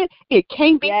tested, it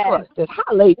can't be trusted.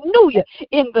 Hallelujah,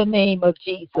 in the name of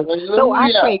Jesus. So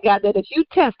I pray, God, that if you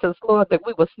test us, Lord, that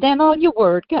we will stand on your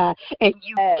word, God, and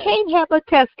you can't have a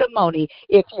testimony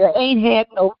if you ain't had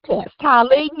no test.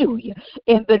 Hallelujah,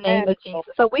 in the name of Jesus.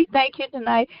 So we thank you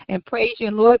tonight and praise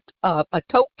you, Lord.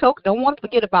 Toke, don't want to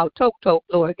forget about Toke,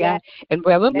 Lord God, and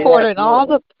Reverend Porter and all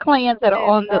the clans that are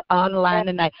on the line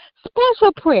tonight.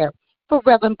 Special prayer for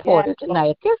Reverend Porter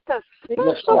tonight. Just a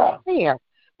special prayer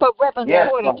for Reverend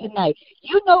Porter tonight.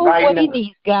 You know what he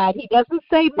needs, God. He doesn't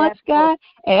say much, God,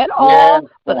 at all,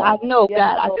 but I know,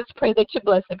 God, I just pray that you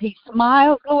bless him. He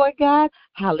smiles, Lord God.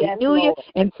 Hallelujah.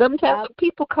 And sometimes when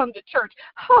people come to church,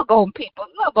 hug on people,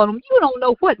 love on them. You don't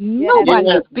know what nobody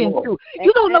has been through.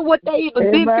 You don't know what they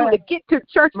even been through to get to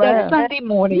church that Sunday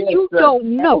morning. You don't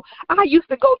know. I used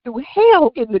to go through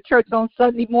hell in the church on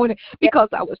Sunday morning because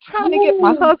I was trying to get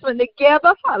my husband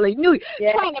together. Hallelujah.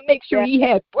 Trying to make sure he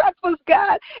had breakfast,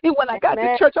 God. And when I got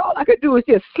to church, all I could do was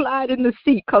just slide in the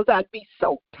seat because I'd be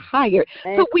so tired.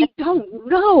 So we don't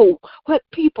know what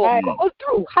people go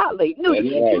through.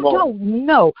 Hallelujah. You don't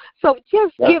know. So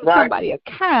just give somebody a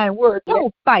kind word.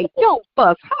 Don't fight. Don't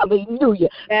fuss. Hallelujah.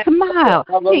 Smile.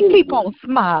 And keep on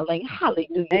smiling.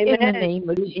 Hallelujah. In the name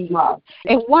of Jesus.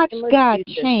 And watch God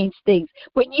change things.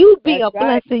 When you be a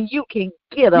blessing, you can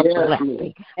get a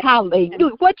blessing.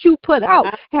 Hallelujah. What you put out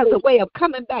has a way of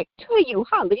coming back to you.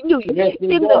 Hallelujah.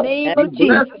 In the name of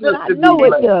Jesus. And I know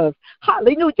it does.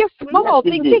 Hallelujah. Just small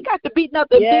things. They got to be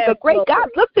nothing big or great. God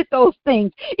looked at those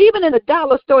things. Even in the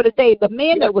dollar store today, the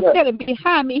man that was sitting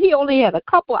behind me, he only had a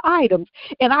couple items.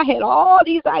 And I had all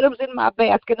these items in my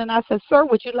basket. And I said, sir,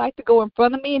 would you like to go in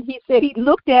front of me? And he said, he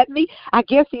looked at me. I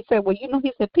guess he said, well,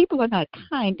 he said, people are not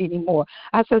kind anymore.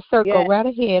 I said, sir, go right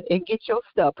ahead and get your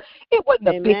stuff. It wasn't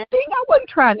a big thing. I wasn't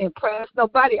trying to impress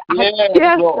nobody. I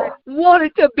just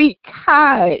wanted to be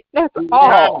kind. That's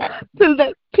all. To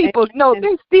let people know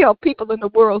there's still people in the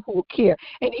world who will care.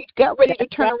 And he got ready to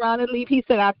turn around and leave. He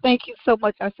said, I thank you so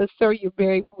much. I said, sir, you're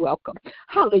very welcome.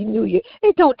 Hallelujah.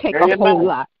 It don't take a whole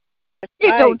lot.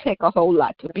 It don't take a whole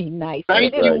lot to be nice.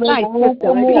 It is nice just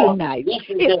to be nice.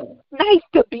 It's nice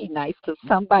to be nice to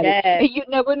somebody. And you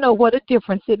never know what a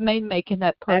difference it may make in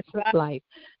that person's life.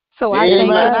 So I thank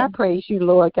you and I praise you,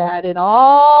 Lord God, in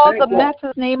all the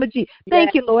matchless name of Jesus.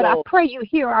 Thank you, Lord. I pray you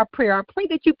hear our prayer. I pray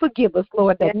that you forgive us,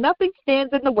 Lord, that nothing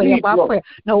stands in the way of our prayer.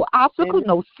 No obstacle,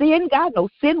 no sin, God, no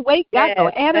sin weight, God, no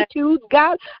attitudes,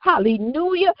 God.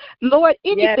 Hallelujah. Lord,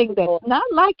 anything that's not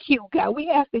like you, God,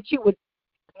 we ask that you would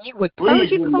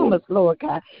purge it from us, Lord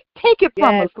God. Take it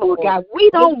from us, Lord God. We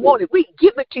don't want it. We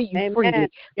give it to you freely,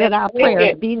 that our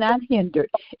prayers be not hindered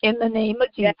in the name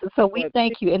of Jesus. So we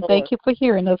thank you, and thank you for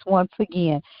hearing us once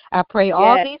again. I pray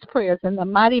all these prayers in the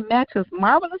mighty, matchless,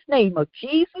 marvelous name of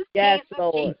Jesus, Jesus.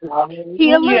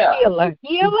 Healer,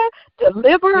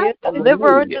 deliverer,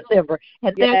 deliver.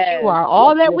 And that you are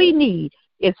all that we need.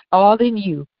 It's all in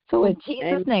you. So in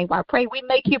Jesus' name, I pray we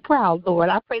make you proud, Lord.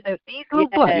 I pray that these little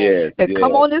ones that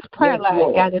come on this prayer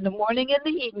line, God, in the morning and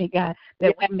the evening, God,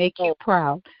 that we make you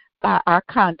proud by our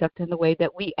conduct and the way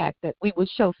that we act, that we will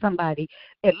show somebody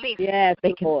at least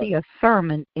they can see a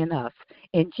sermon in us.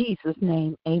 In Jesus'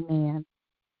 name, amen.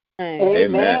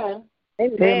 Amen.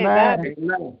 Amen.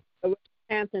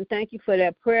 Hampton, thank you for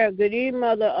that prayer. Good evening,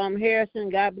 Mother Harrison.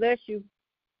 God bless you.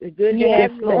 It's good to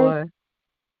have you, Lord.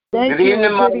 Thank you.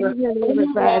 Good evening,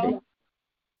 everybody.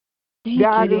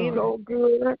 God is so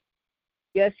good.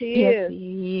 Yes, He is.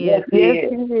 Yes, He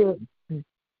is.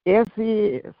 Yes, He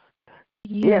is.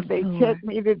 Yes, they checked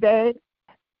me today,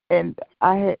 and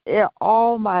I had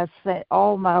all my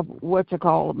what you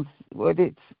call them, with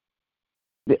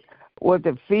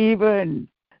the fever and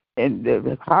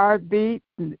the heartbeat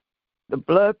and the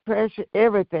blood pressure,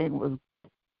 everything was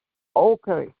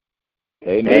okay.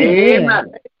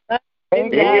 Amen.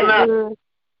 Amen.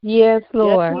 Yes,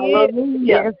 Lord.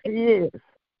 Yes, He is.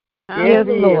 Yes,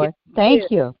 Lord. Thank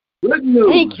you. Good news.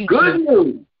 Thank you. Good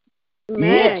news.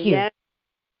 Thank you.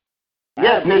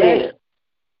 Yes, it is.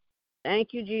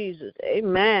 Thank you, Jesus.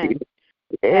 Amen.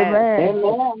 Amen.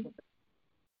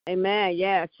 Amen.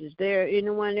 Yes. Is there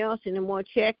anyone else? Any more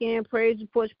check-in, praise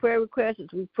reports, prayer requests as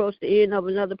we approach the end of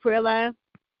another prayer line?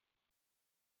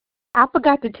 I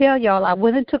forgot to tell y'all, I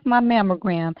went and took my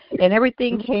mammogram, and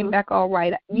everything came back all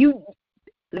right.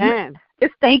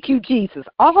 Just thank you, Jesus.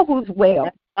 All was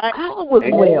well. All was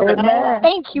well. Amen.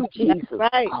 Thank you, Jesus.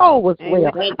 All was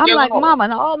well. I'm like, Mama,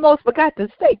 and I almost forgot to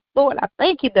say, Lord, I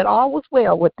thank you that all was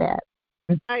well with that.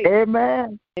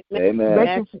 Amen.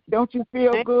 Amen. Don't you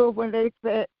feel good when they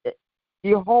said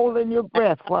you're holding your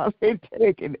breath while they're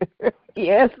taking it?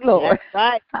 Yes, Lord. That's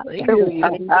right.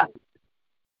 Hallelujah.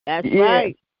 That's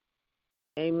right.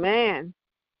 Amen.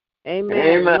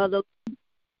 Amen.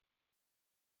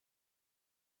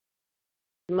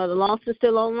 Mother Lawson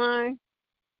still online?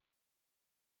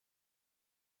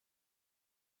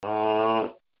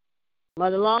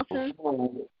 Mother Lawson?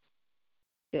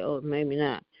 Oh, maybe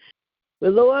not.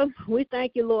 But Lord, we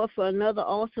thank you, Lord, for another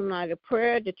awesome night of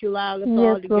prayer that you allowed us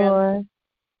all together. Lord.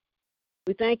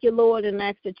 We thank you, Lord, and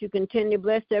ask that you continue to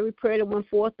bless every prayer that went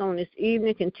forth on this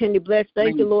evening. Continue to bless.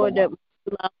 Thank you, Lord, that we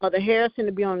allow Mother Harrison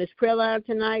to be on this prayer line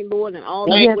tonight, Lord, and all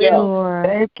Thank that well. Lord.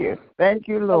 Thank you. Thank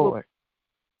you, Lord.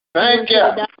 Thank you.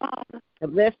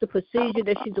 Bless the procedure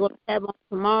that she's going to have on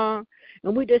tomorrow.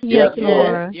 And we just Yes, thank you,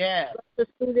 Lord. Bless us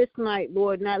through this night,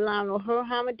 Lord, not allowing no hurt,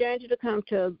 harm, or danger to come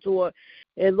to us, Lord.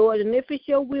 And Lord, and if it's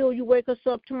your will, you wake us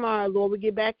up tomorrow, Lord. We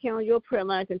get back here on your prayer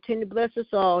line. Continue to bless us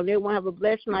all. And everyone have a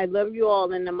blessed night. Love you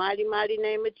all in the mighty, mighty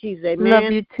name of Jesus. Amen.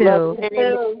 Love you too.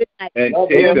 And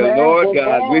take the Lord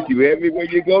God with you everywhere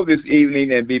you go this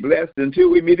evening, and be blessed until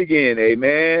we meet again.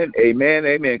 Amen. Amen.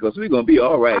 Amen. Because we're going to be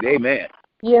all right. Amen.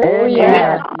 Yes, we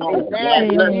are.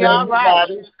 Amen. All right.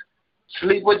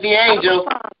 Sleep with the angels.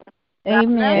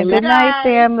 Amen. Good night,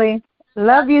 family.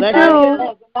 Love you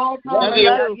too. Love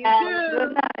you.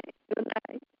 Good night. Good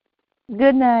night.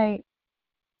 Good night.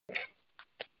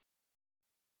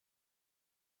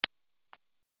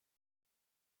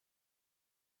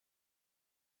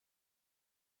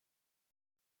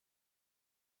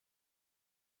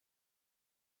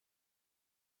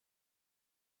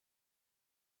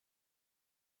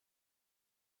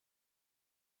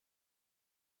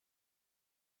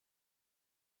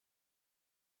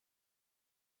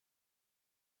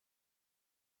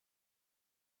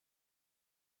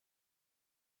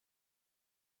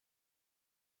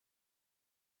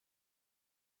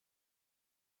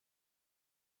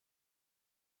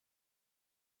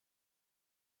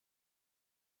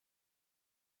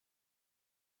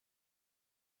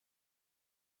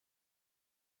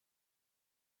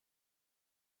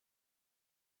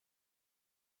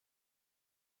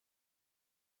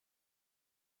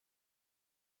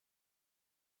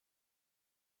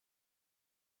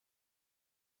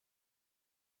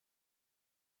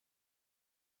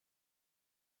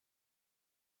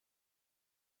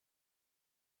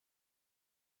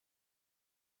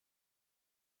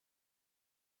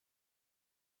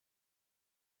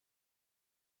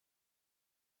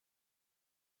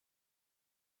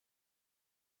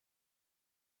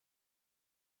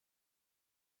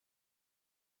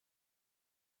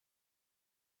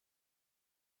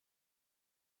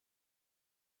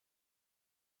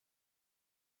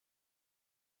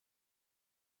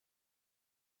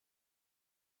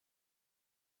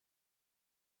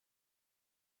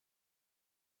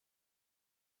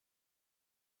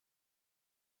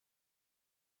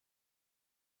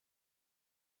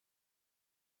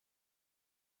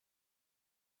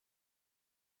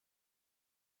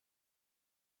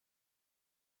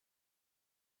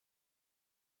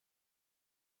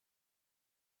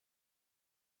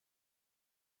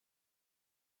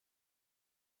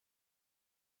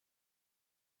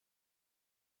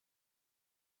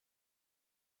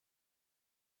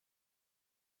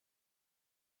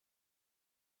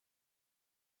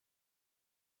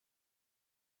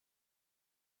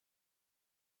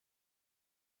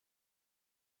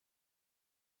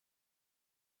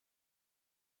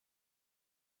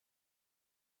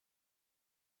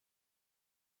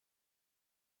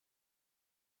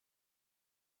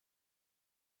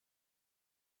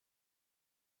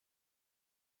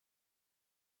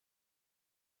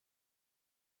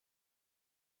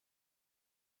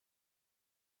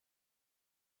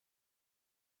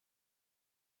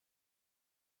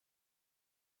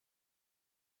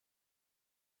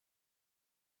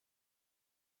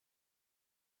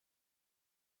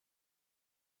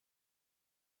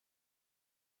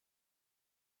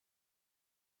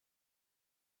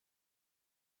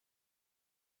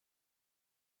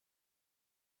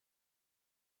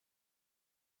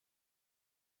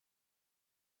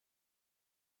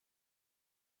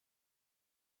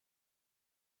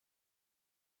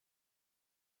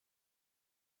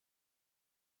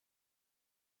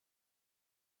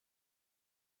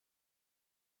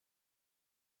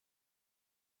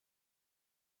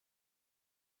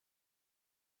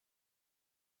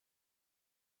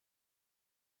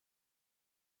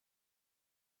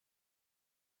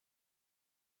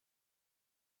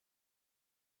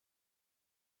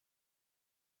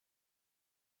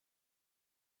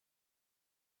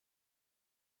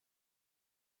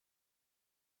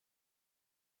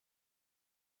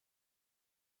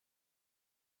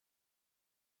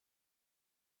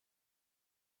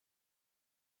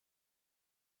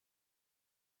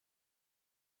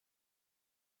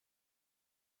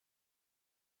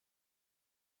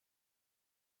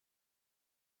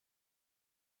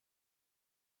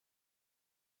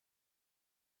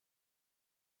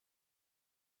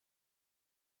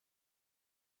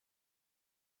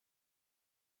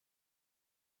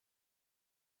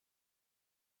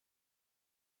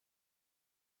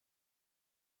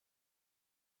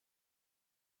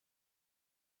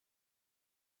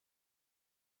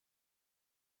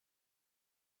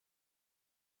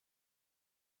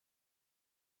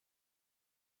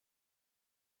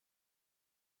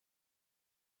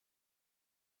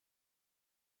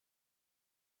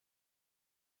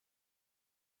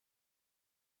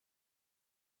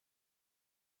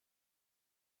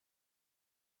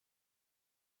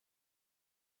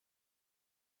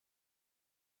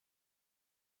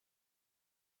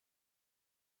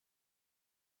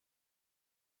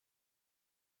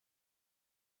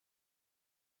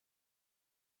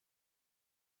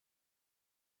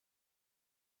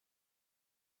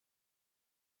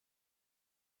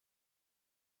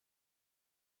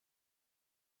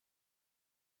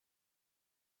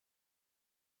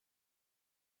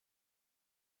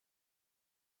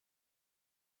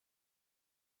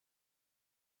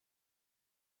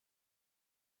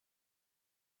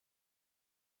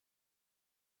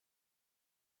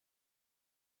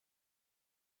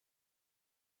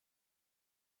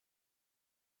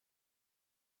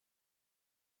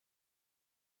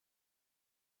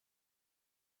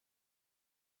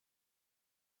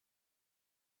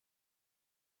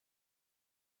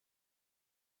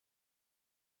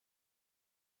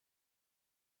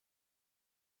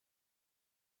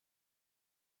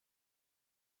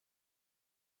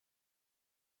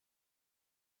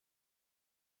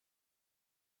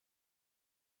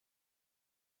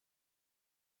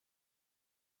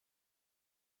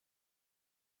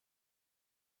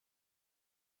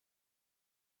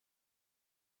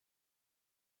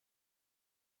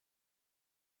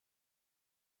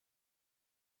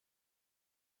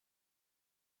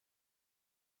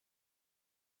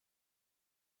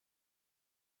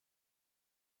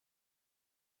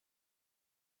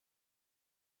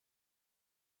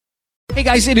 Hey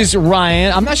guys, it is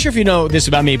Ryan. I'm not sure if you know this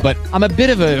about me, but I'm a bit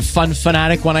of a fun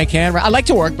fanatic when I can. I like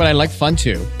to work, but I like fun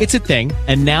too. It's a thing.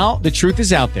 And now the truth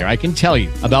is out there. I can tell you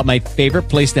about my favorite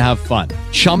place to have fun.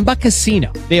 Chumba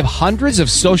Casino. They have hundreds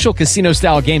of social casino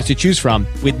style games to choose from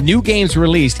with new games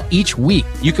released each week.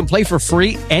 You can play for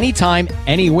free anytime,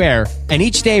 anywhere. And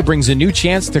each day brings a new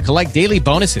chance to collect daily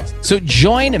bonuses. So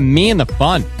join me in the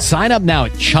fun. Sign up now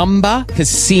at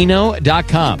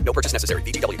ChumbaCasino.com. No purchase necessary.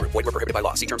 VGW Group. Void where prohibited by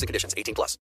law. See terms and conditions. 18+.